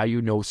 okay, now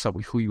you know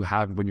who you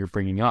have when you're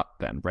bringing up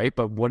then, right?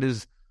 But what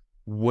does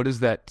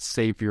that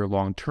say for your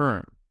long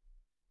term,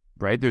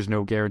 right? There's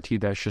no guarantee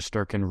that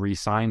Shesterkin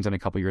re-signs in a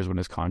couple of years when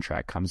his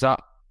contract comes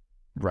up,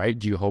 right?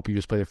 Do you hope you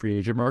just play the free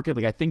agent market?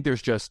 Like, I think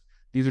these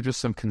are just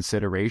some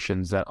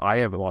considerations that I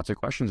have lots of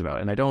questions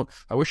about. And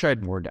I wish I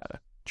had more data,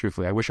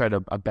 truthfully. I wish I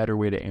had a better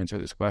way to answer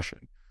this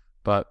question.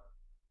 But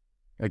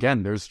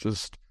again, there's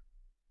just,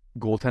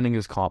 goaltending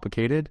is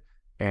complicated.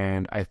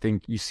 And I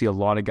think you see a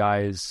lot of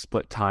guys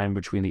split time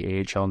between the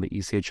AHL and the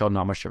ECHL,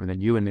 not much different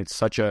than you. And it's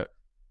such a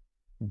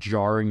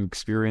jarring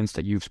experience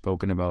that you've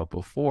spoken about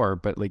before.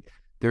 But like,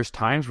 there's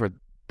times where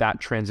that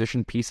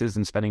transition pieces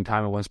and spending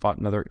time in one spot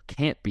and another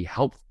can't be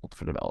helpful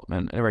for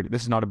development. And right,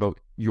 this is not about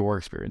your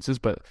experiences,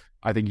 but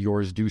I think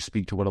yours do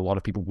speak to what a lot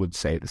of people would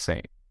say the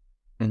same.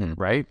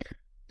 Right?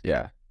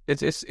 Yeah.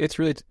 It's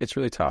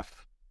really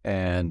tough.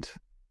 And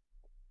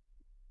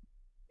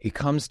it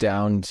comes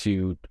down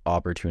to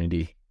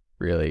opportunity,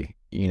 really.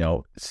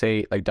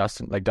 Say like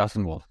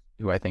Dustin Wolf,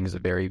 who I think is a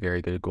very,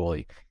 very good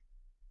goalie,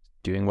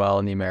 doing well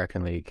in the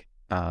American League.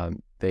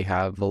 They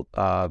have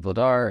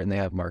Vladar and they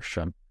have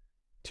Markstrom,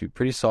 2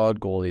 pretty solid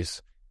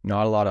goalies,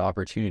 not a lot of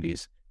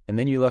opportunities. And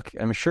then you look,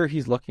 I'm sure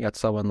he's looking at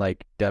someone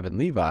like Devin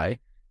Levi,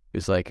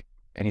 who's like,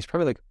 and he's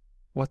probably like,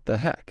 what the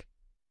heck?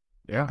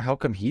 Yeah. How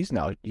come he's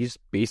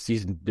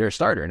their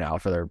starter now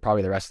for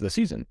probably the rest of the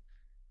season?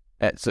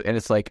 And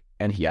it's like,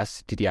 and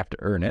yes, did he have to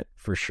earn it?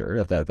 For sure,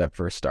 of that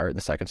first start and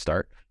the second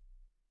start.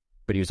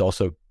 But he was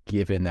also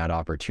given that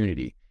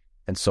opportunity.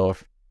 And so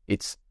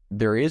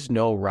there is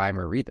no rhyme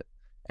or reason.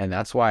 And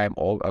that's why I've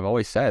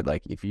always said,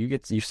 like, if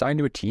you sign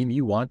to a team,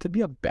 you want to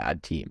be a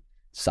bad team.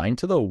 Sign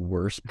to the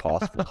worst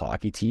possible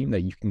hockey team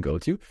that you can go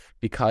to,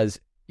 because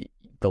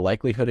the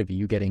likelihood of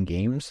you getting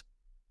games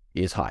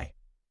is high.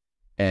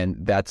 And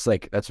that's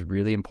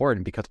really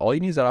important, because all you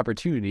need is that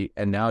opportunity.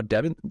 And now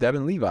Devin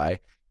Levi,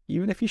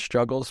 even if he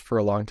struggles for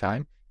a long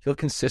time, he'll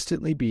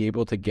consistently be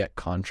able to get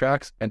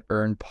contracts and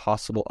earn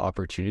possible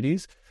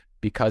opportunities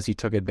because he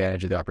took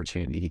advantage of the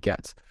opportunity he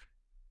gets.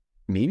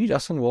 Maybe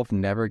Dustin Wolf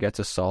never gets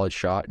a solid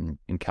shot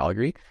in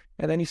Calgary,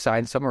 and then he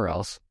signs somewhere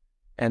else,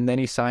 and then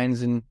he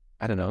signs in,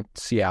 I don't know,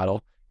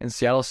 Seattle, and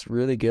Seattle's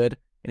really good,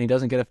 and he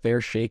doesn't get a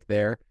fair shake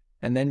there,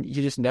 and then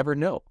you just never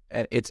know.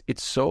 And it's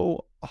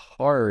so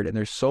hard, and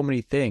there's so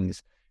many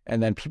things,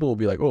 and then people will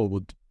be like, oh,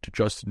 well,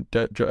 Justin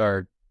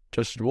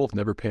Wolf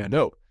never panned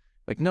out.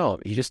 Like, no,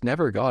 he just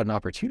never got an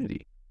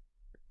opportunity.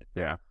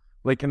 Yeah.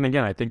 Like, and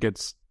again, I think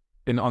it's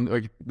on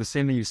like the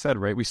same thing you said,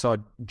 right? We saw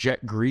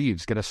Jet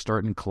Greaves get a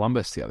start in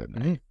Columbus the other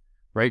night,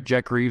 right?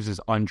 Jet Greaves is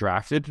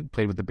undrafted,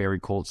 played with the Barrie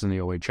Colts in the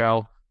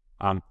OHL,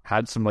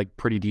 had some like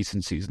pretty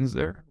decent seasons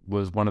there,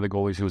 was one of the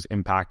goalies who was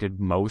impacted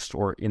most,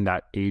 or in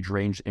that age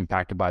range,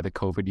 impacted by the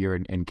COVID year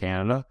in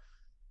Canada.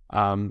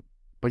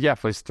 But yeah,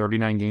 plays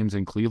 39 games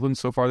in Cleveland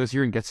so far this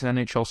year and gets an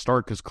NHL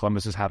start because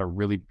Columbus has had a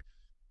really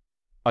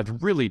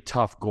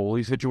tough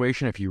goalie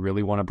situation if you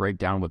really want to break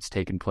down what's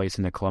taken place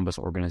in the Columbus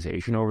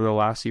organization over the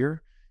last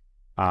year,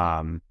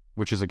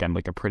 which is, again,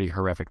 like a pretty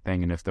horrific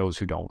thing. And if those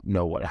who don't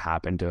know what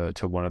happened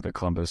to one of the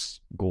Columbus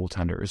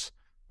goaltenders,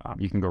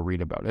 you can go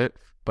read about it.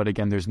 But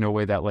again, there's no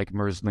way that like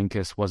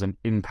Merzlikins wasn't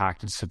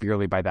impacted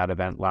severely by that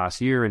event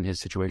last year and his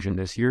situation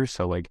this year.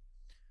 So like,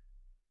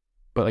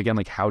 but again,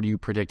 like, how do you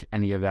predict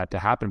any of that to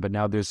happen? But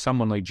now there's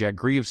someone like Jet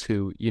Greaves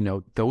who,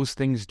 those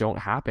things don't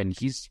happen.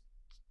 He's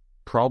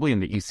probably in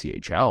the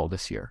ECHL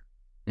this year,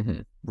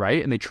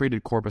 right? And they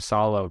traded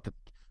Korpisalo,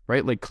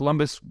 right? Like,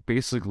 Columbus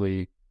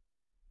basically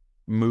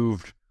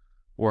moved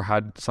or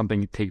had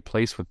something take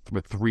place with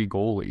 3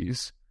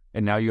 goalies,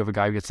 and now you have a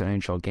guy who gets an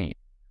NHL game,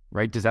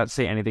 right? Does that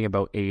say anything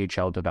about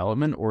AHL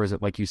development, or is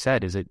it like you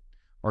said?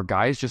 Are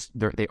guys just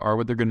they are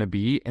what they're going to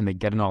be, and they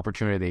get an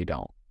opportunity they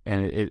don't,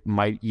 and it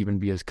might even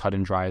be as cut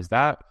and dry as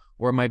that,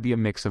 or it might be a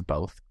mix of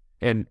both.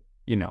 And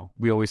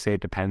we always say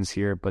it depends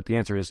here, but the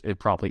answer is it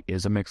probably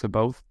is a mix of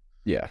both.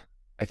 Yeah,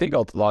 I think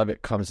a lot of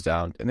it comes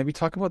down, and then we've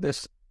talked about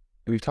this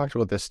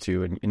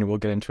too, and we'll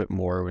get into it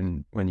more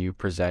when you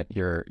present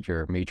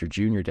your major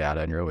junior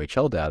data and your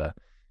OHL data.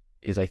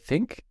 Is I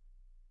think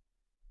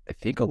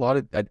a lot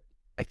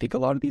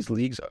of these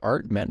leagues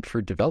aren't meant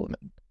for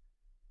development.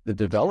 The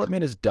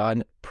development is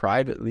done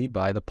privately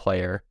by the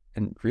player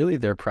and really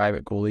their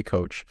private goalie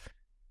coach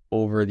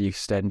over the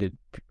extended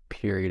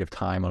period of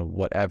time on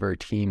whatever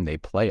team they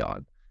play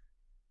on.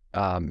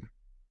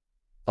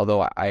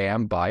 Although I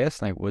am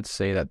biased, and I would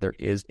say that there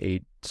is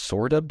a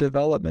sort of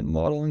development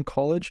model in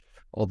college,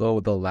 although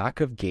the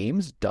lack of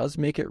games does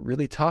make it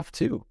really tough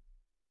too.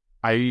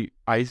 I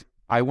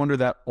wonder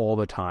that all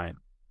the time.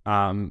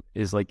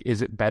 Is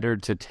it better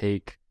to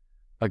take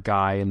a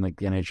guy in like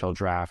the NHL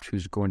draft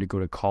who's going to go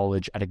to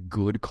college at a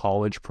good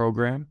college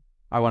program?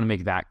 I want to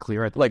make that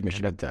clear. Like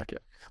Michigan Tech, yeah.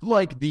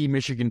 Like the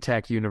Michigan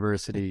Tech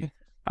University,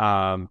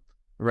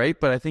 right?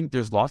 But I think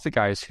there's lots of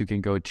guys who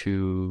can go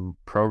to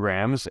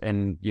programs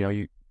and,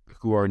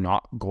 who are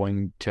not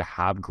going to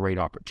have great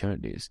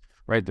opportunities,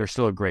 right? They're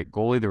still a great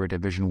goalie. They're a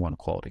Division I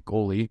quality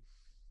goalie.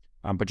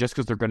 But just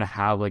because they're going to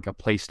have like a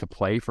place to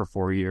play for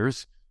 4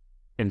 years,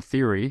 in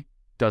theory,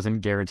 doesn't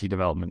guarantee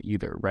development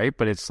either, right?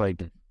 But it's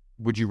like,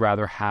 would you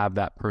rather have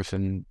that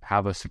person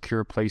have a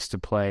secure place to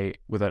play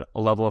with a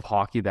level of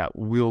hockey that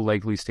will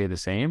likely stay the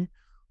same?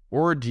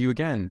 Or do you,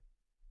 again,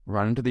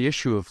 run into the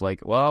issue of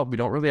like, well, we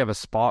don't really have a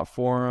spot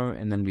for him,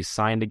 and then we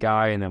signed a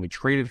guy, and then we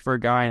traded for a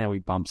guy, and then we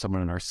bumped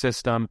someone in our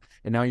system,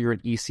 and now you're an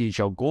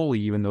ECHL goalie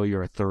even though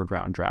you're a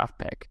 3rd-round draft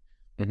pick.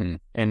 Mm-hmm.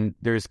 And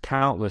there's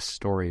countless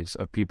stories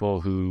of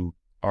people who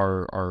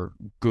are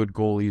good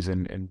goalies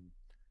and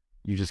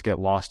you just get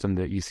lost in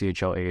the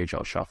ECHL,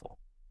 AHL shuffle.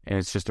 And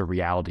it's just a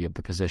reality of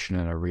the position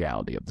and a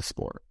reality of the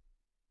sport,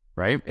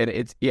 right? And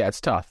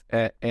it's tough.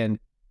 And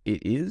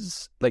it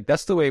is, like,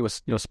 that's the way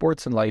with,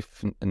 sports and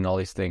life and all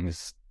these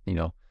things,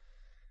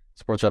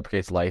 sports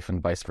replicates life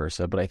and vice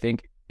versa. But I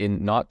think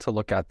not to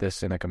look at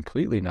this in a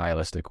completely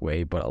nihilistic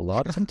way, but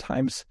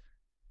sometimes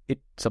it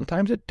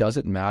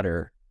doesn't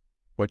matter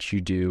what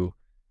you do.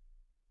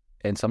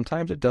 And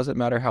sometimes it doesn't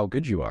matter how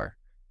good you are.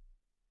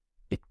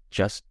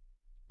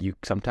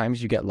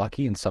 Sometimes you get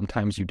lucky and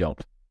sometimes you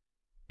don't.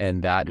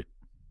 And that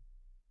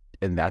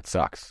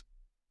sucks.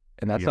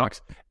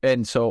 Sucks.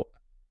 And so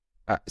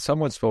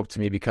someone spoke to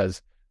me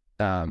because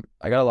I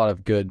got a lot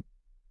of good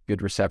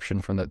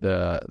reception from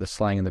the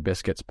Slang and the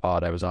Biscuits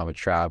pod I was on with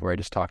Trav, where I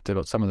just talked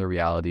about some of the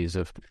realities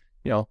of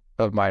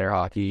minor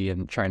hockey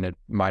and trying to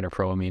minor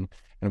pro, and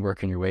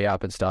working your way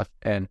up and stuff.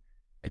 And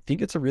I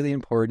think it's really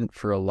important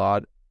for a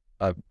lot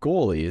of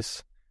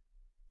goalies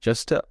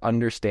just to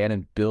understand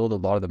and build a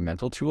lot of the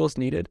mental tools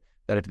needed,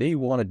 that if they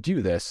want to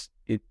do this,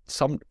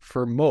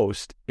 for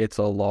most, it's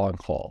a long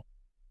haul.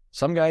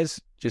 Some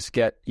guys just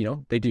get,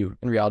 they do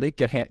in reality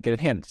get it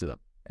handed to them,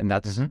 and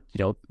that's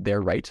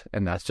they're right,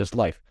 and that's just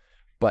life.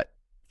 But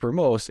for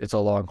most, it's a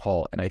long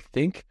haul, and I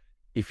think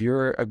if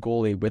you're a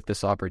goalie with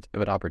this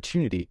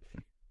opportunity,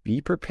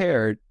 be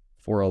prepared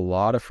for a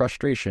lot of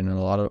frustration and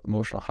a lot of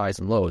emotional highs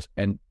and lows,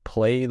 and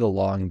play the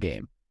long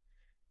game.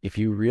 If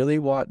you really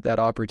want that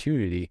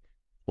opportunity,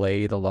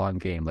 play the long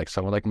game. Like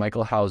someone like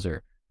Michael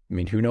Hauser.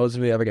 Who knows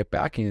if we ever get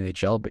back in the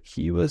NHL, but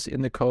he was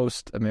in the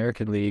Coast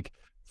American League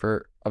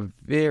for a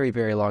very,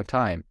 very long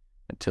time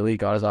until he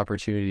got his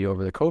opportunity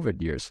over the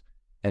COVID years.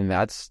 And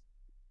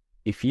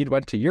if he'd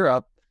went to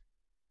Europe,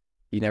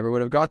 he never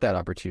would have got that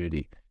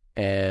opportunity.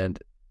 And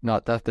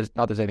not that there's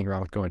anything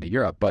wrong with going to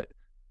Europe, but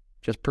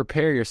just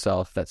prepare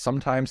yourself that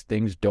sometimes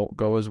things don't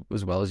go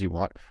as well as you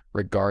want,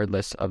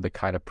 regardless of the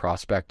kind of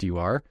prospect you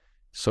are.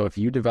 So if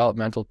you develop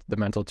the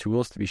mental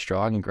tools to be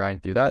strong and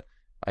grind through that,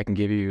 I can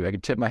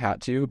tip my hat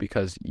to you,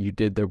 because you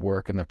did the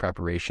work and the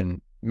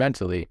preparation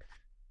mentally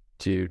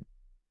to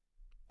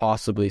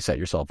possibly set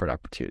yourself for an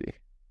opportunity.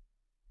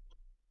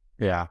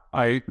 Yeah,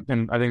 I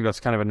think that's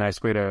kind of a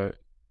nice way to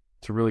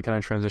really kind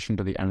of transition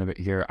to the end of it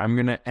here. I'm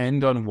going to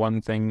end on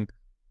one thing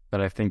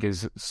that I think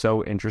is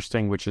so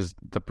interesting, which is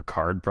the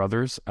Picard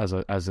brothers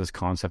as this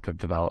concept of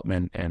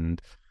development.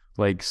 And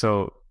like,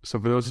 so for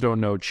those who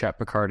don't know, Chet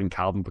Picard and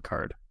Calvin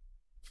Picard,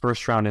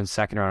 1st round and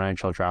 2nd round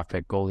NHL draft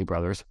pick goalie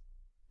brothers.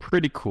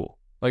 Pretty cool.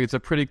 Like, it's a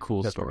pretty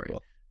cool story.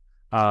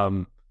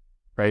 Cool.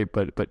 Right.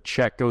 But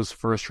Chet goes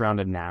 1st round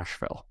in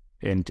Nashville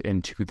in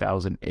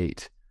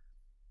 2008.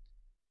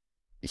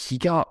 He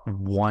got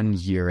 1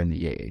 year in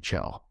the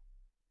AHL,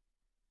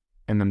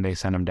 and then they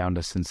sent him down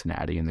to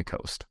Cincinnati in the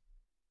Coast.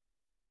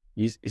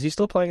 Is he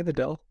still playing in the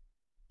Dell?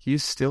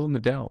 He's still in the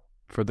Dell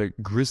for the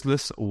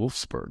Grizzlies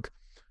Wolfsburg.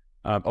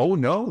 Oh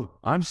no,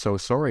 I'm so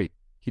sorry.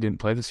 He didn't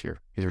play this year.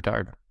 He's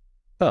retired.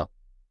 Oh.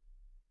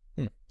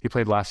 He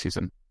played last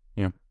season.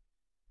 Yeah.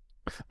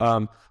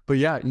 But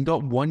yeah, he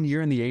got 1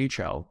 year in the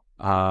AHL.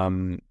 He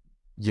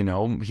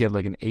had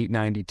like an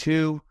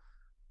 892,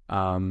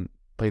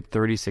 played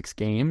 36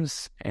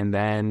 games, and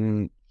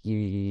then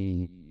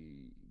he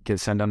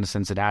gets sent down to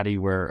Cincinnati,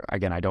 where,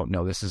 again, I don't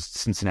know. This is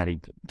Cincinnati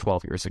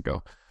 12 years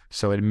ago,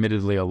 so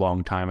admittedly a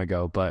long time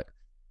ago, but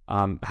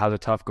has a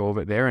tough go of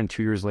it there, and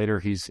 2 years later,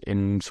 he's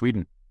in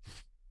Sweden,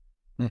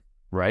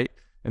 right?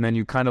 And then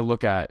you kind of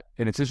look at,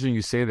 and it's interesting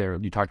you say there,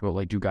 you talked about,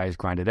 like, do guys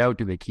grind it out?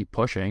 Do they keep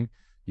pushing?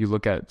 You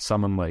look at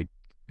someone like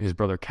his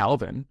brother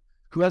Calvin,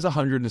 who has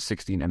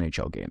 116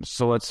 NHL games.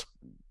 So let's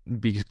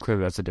be clear,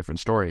 that's a different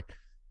story.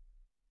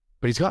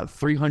 But he's got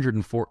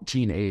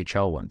 314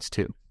 AHL ones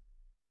too.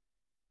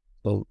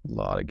 A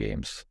lot of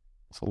games.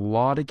 It's a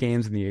lot of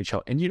games in the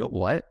AHL. And you know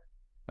what?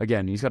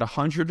 Again, he's got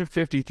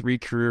 153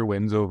 career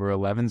wins over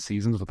 11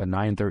 seasons with a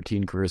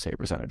 .913 career save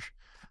percentage.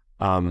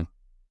 I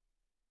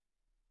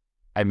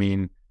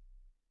mean,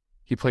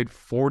 he played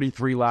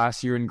 43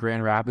 last year in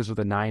Grand Rapids with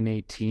a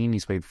 .918.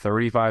 He's played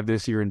 35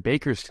 this year in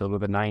Bakersfield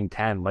with a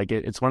 .910. Like,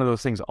 it's one of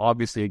those things.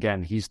 Obviously,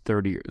 again, he's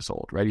 30 years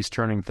old, right? He's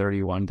turning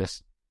 31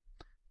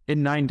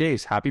 in 9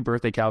 days. Happy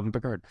birthday, Calvin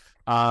Pickard.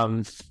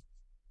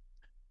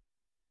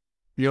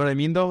 You know what I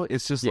mean, though?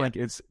 It's just like,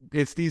 it's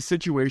these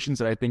situations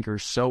that I think are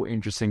so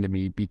interesting to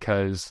me,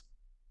 because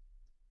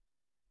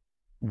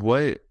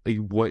what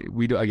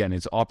we do, again,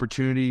 it's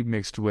opportunity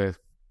mixed with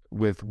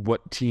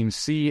what teams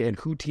see and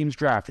who teams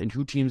draft and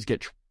who teams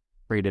get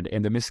traded,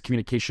 and the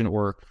miscommunication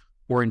or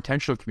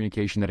intentional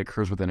communication that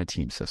occurs within a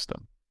team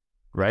system,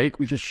 right?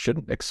 We just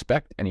shouldn't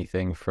expect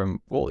anything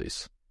from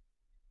goalies.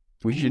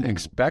 We should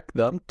expect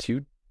them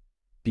to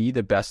be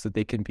the best that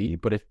they can be,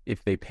 but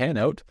if they pan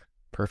out,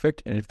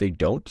 perfect, and if they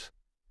don't,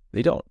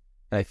 they don't.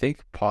 And I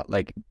think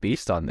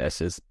based on this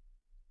is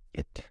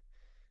it,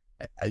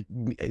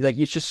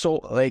 it's just so,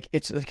 like,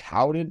 it's like,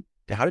 how did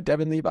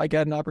Devin Levi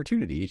get an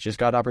opportunity? He's just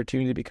got an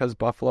opportunity because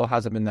Buffalo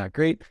hasn't been that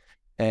great,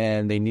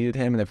 and they needed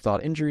him, and they've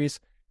thought injuries,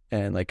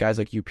 and like guys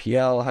like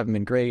UPL haven't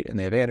been great, and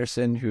they have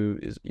Anderson, who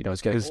is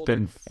getting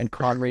older, and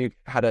Connery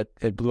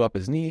it blew up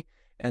his knee,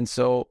 and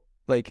so,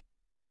 like,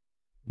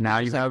 now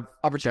you have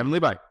Devin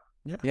Levi.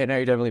 Yeah, now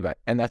you're Devin Levi,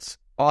 and that's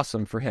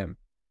awesome for him.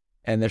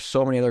 And there's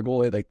so many other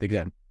goalies, like,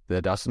 again,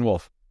 the Dustin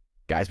Wolf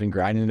guy's been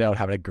grinding it out,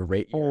 having a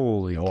great year.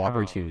 Holy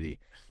opportunity.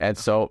 And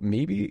so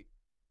maybe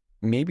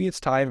it's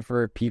time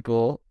for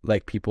people,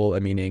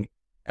 meaning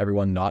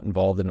everyone not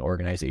involved in an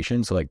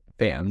organization, so like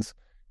fans,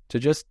 to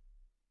just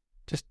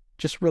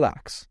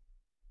relax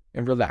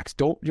and relax.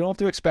 You don't have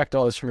to expect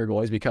all this from your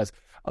goalies, because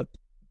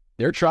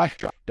they're trying.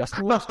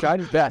 Dustin Wolf's trying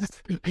his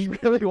best. He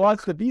really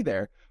wants to be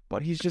there,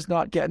 but he's just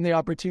not getting the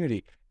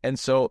opportunity. And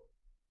so,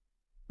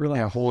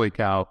 relax. Holy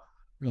cow,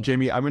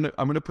 Jamie! I'm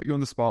gonna put you on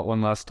the spot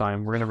one last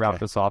time. We're gonna wrap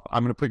this off.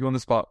 I'm gonna put you on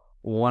the spot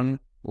one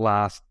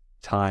last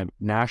time.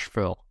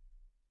 Nashville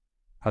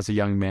has a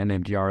young man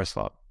named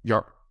Yaroslav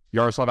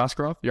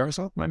Askarov.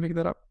 Yaroslav? Am I making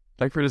that up?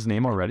 Did I forget his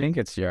name already? I think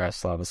it's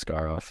Yaroslav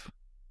Askarov.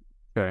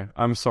 Okay.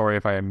 I'm sorry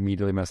if I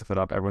immediately mess it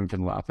up. Everyone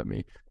can laugh at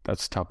me.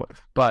 That's a tough one.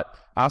 But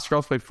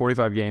Askarov's played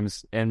 45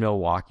 games in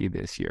Milwaukee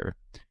this year.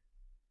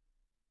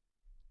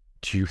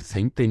 Do you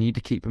think they need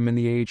to keep him in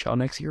the AHL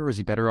next year, or is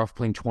he better off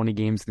playing 20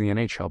 games in the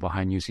NHL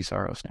behind UC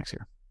Saros next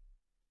year?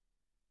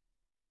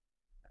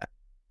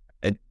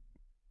 Do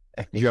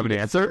you have an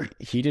answer?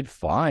 He did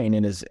fine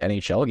in his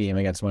NHL game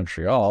against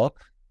Montreal,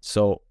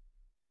 so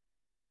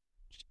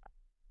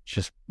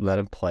just let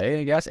him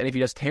play, I guess. And if he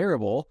does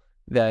terrible,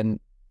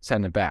 then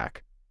send him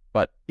back.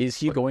 But is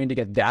he going to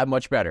get that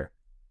much better?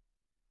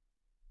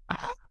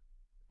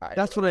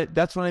 That's what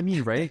I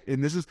mean, right?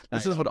 And this is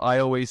what I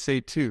always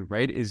say too,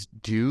 right? Is,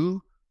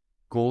 do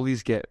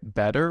goalies get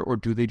better, or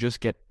do they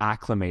just get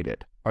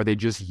acclimated? Are they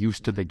just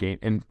used to the game?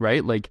 And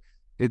right, like,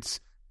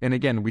 and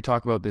again, we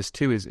talk about this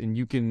too, and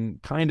you can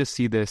kind of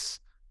see this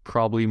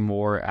probably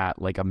more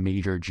at like a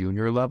major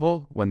junior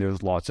level when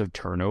there's lots of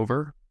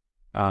turnover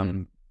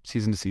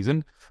season to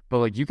season. But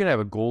like, you can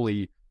have a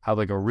goalie have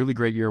like a really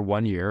great year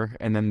one year,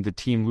 and then the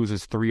team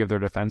loses 3 of their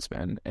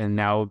defensemen, and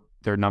now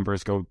their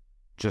numbers go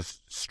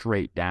just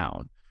straight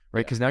down,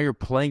 right? Because now you're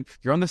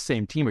on the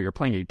same team, but you're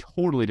playing a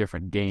totally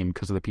different game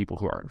because of the people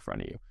who are in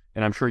front of you.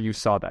 And I'm sure you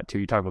saw that too.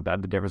 You talk about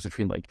that, the difference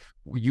between, like,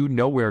 you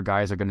know where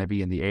guys are going to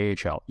be in the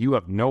AHL. You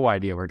have no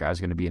idea where guys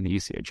are going to be in the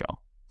ECHL.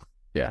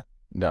 Yeah,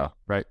 no,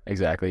 right,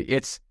 exactly.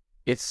 This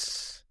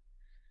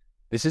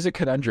is a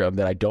conundrum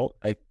that I don't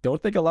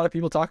think a lot of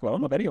people talk about. I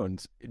don't know if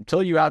anyone's,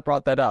 until you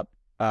brought that up.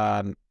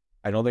 I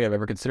don't think I've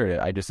ever considered it.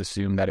 I just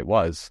assumed that it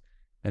was.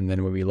 And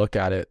then when we look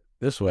at it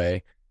this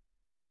way,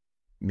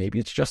 maybe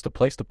it's just a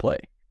place to play.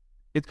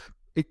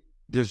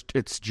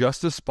 It's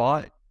just a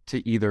spot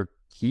to either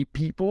keep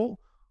people,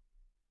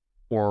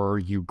 or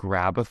you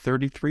grab a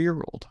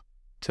 33-year-old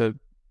to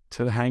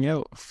hang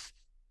out.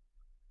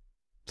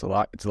 It's a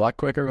lot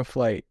quicker of a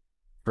flight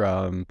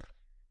from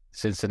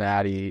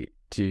Cincinnati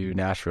to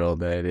Nashville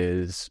than it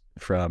is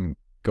from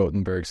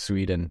Gothenburg,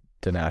 Sweden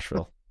to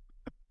Nashville.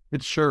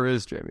 It sure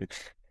is, Jamie.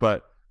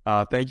 But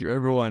thank you,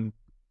 everyone,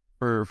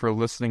 for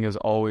listening as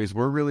always.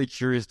 We're really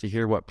curious to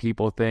hear what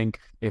people think.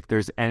 If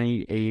there's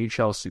any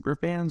AHL super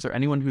fans or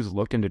anyone who's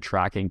looked into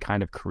tracking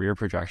kind of career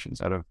projections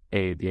out of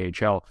the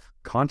AHL,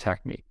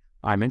 contact me.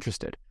 I'm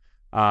interested.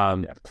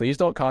 Please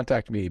don't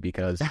contact me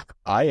because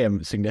I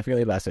am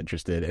significantly less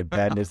interested if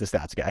Ben is the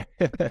stats guy.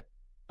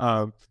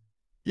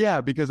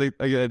 Yeah, because at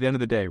the end of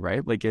the day,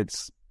 right? Like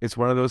it's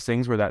one of those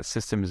things where that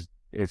system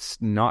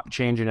it's not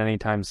changing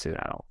anytime soon.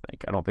 I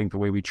don't think the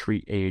way we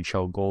treat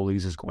AHL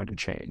goalies is going to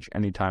change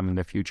anytime in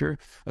the future,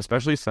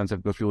 especially since,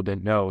 if those people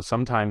didn't know,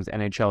 sometimes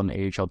NHL and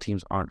AHL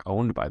teams aren't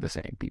owned by the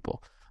same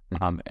people.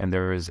 And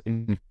there is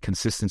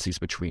inconsistencies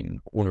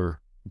between owner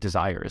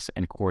desires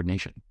and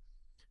coordination.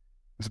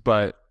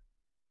 But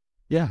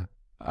yeah,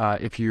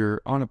 if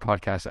you're on a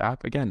podcast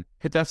app, again,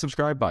 hit that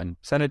subscribe button,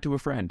 send it to a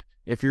friend.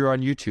 If you're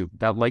on YouTube,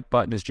 that like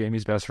button is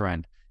Jamie's best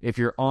friend. If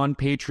you're on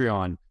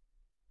Patreon,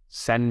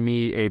 send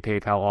me a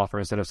PayPal offer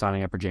instead of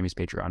signing up for Jamie's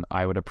Patreon.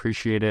 I would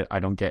appreciate it. I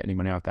don't get any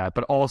money off that,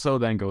 but also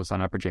then go sign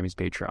up for Jamie's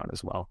Patreon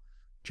as well.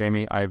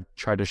 Jamie, I've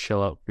tried to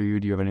shill out for you.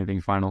 Do you have anything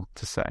final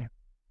to say?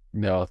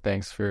 No,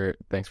 thanks for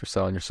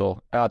selling your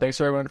soul. Thanks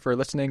everyone for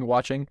listening,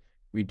 watching.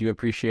 We do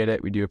appreciate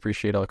it. We do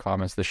appreciate all the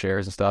comments, the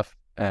shares and stuff.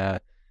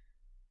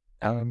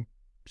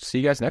 See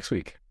you guys next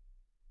week.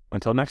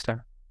 Until next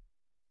time.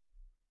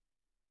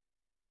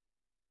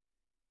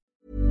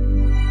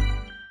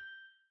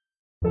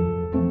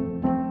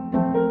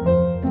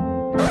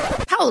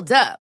 Hold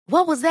up.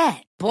 What was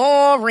that?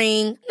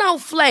 Boring. No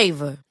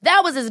flavor.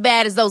 That was as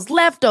bad as those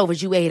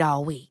leftovers you ate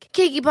all week.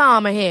 Keke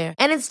Palmer here.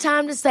 And it's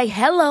time to say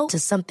hello to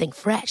something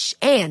fresh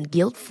and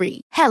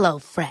guilt-free. Hello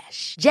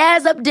Fresh.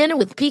 Jazz up dinner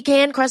with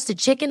pecan-crusted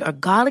chicken or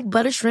garlic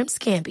butter shrimp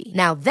scampi.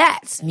 Now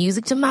that's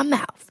music to my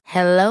mouth.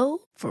 Hello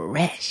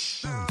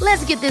Fresh.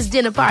 Let's get this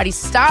dinner party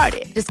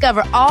started.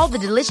 Discover all the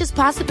delicious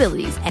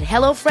possibilities at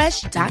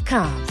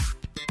HelloFresh.com.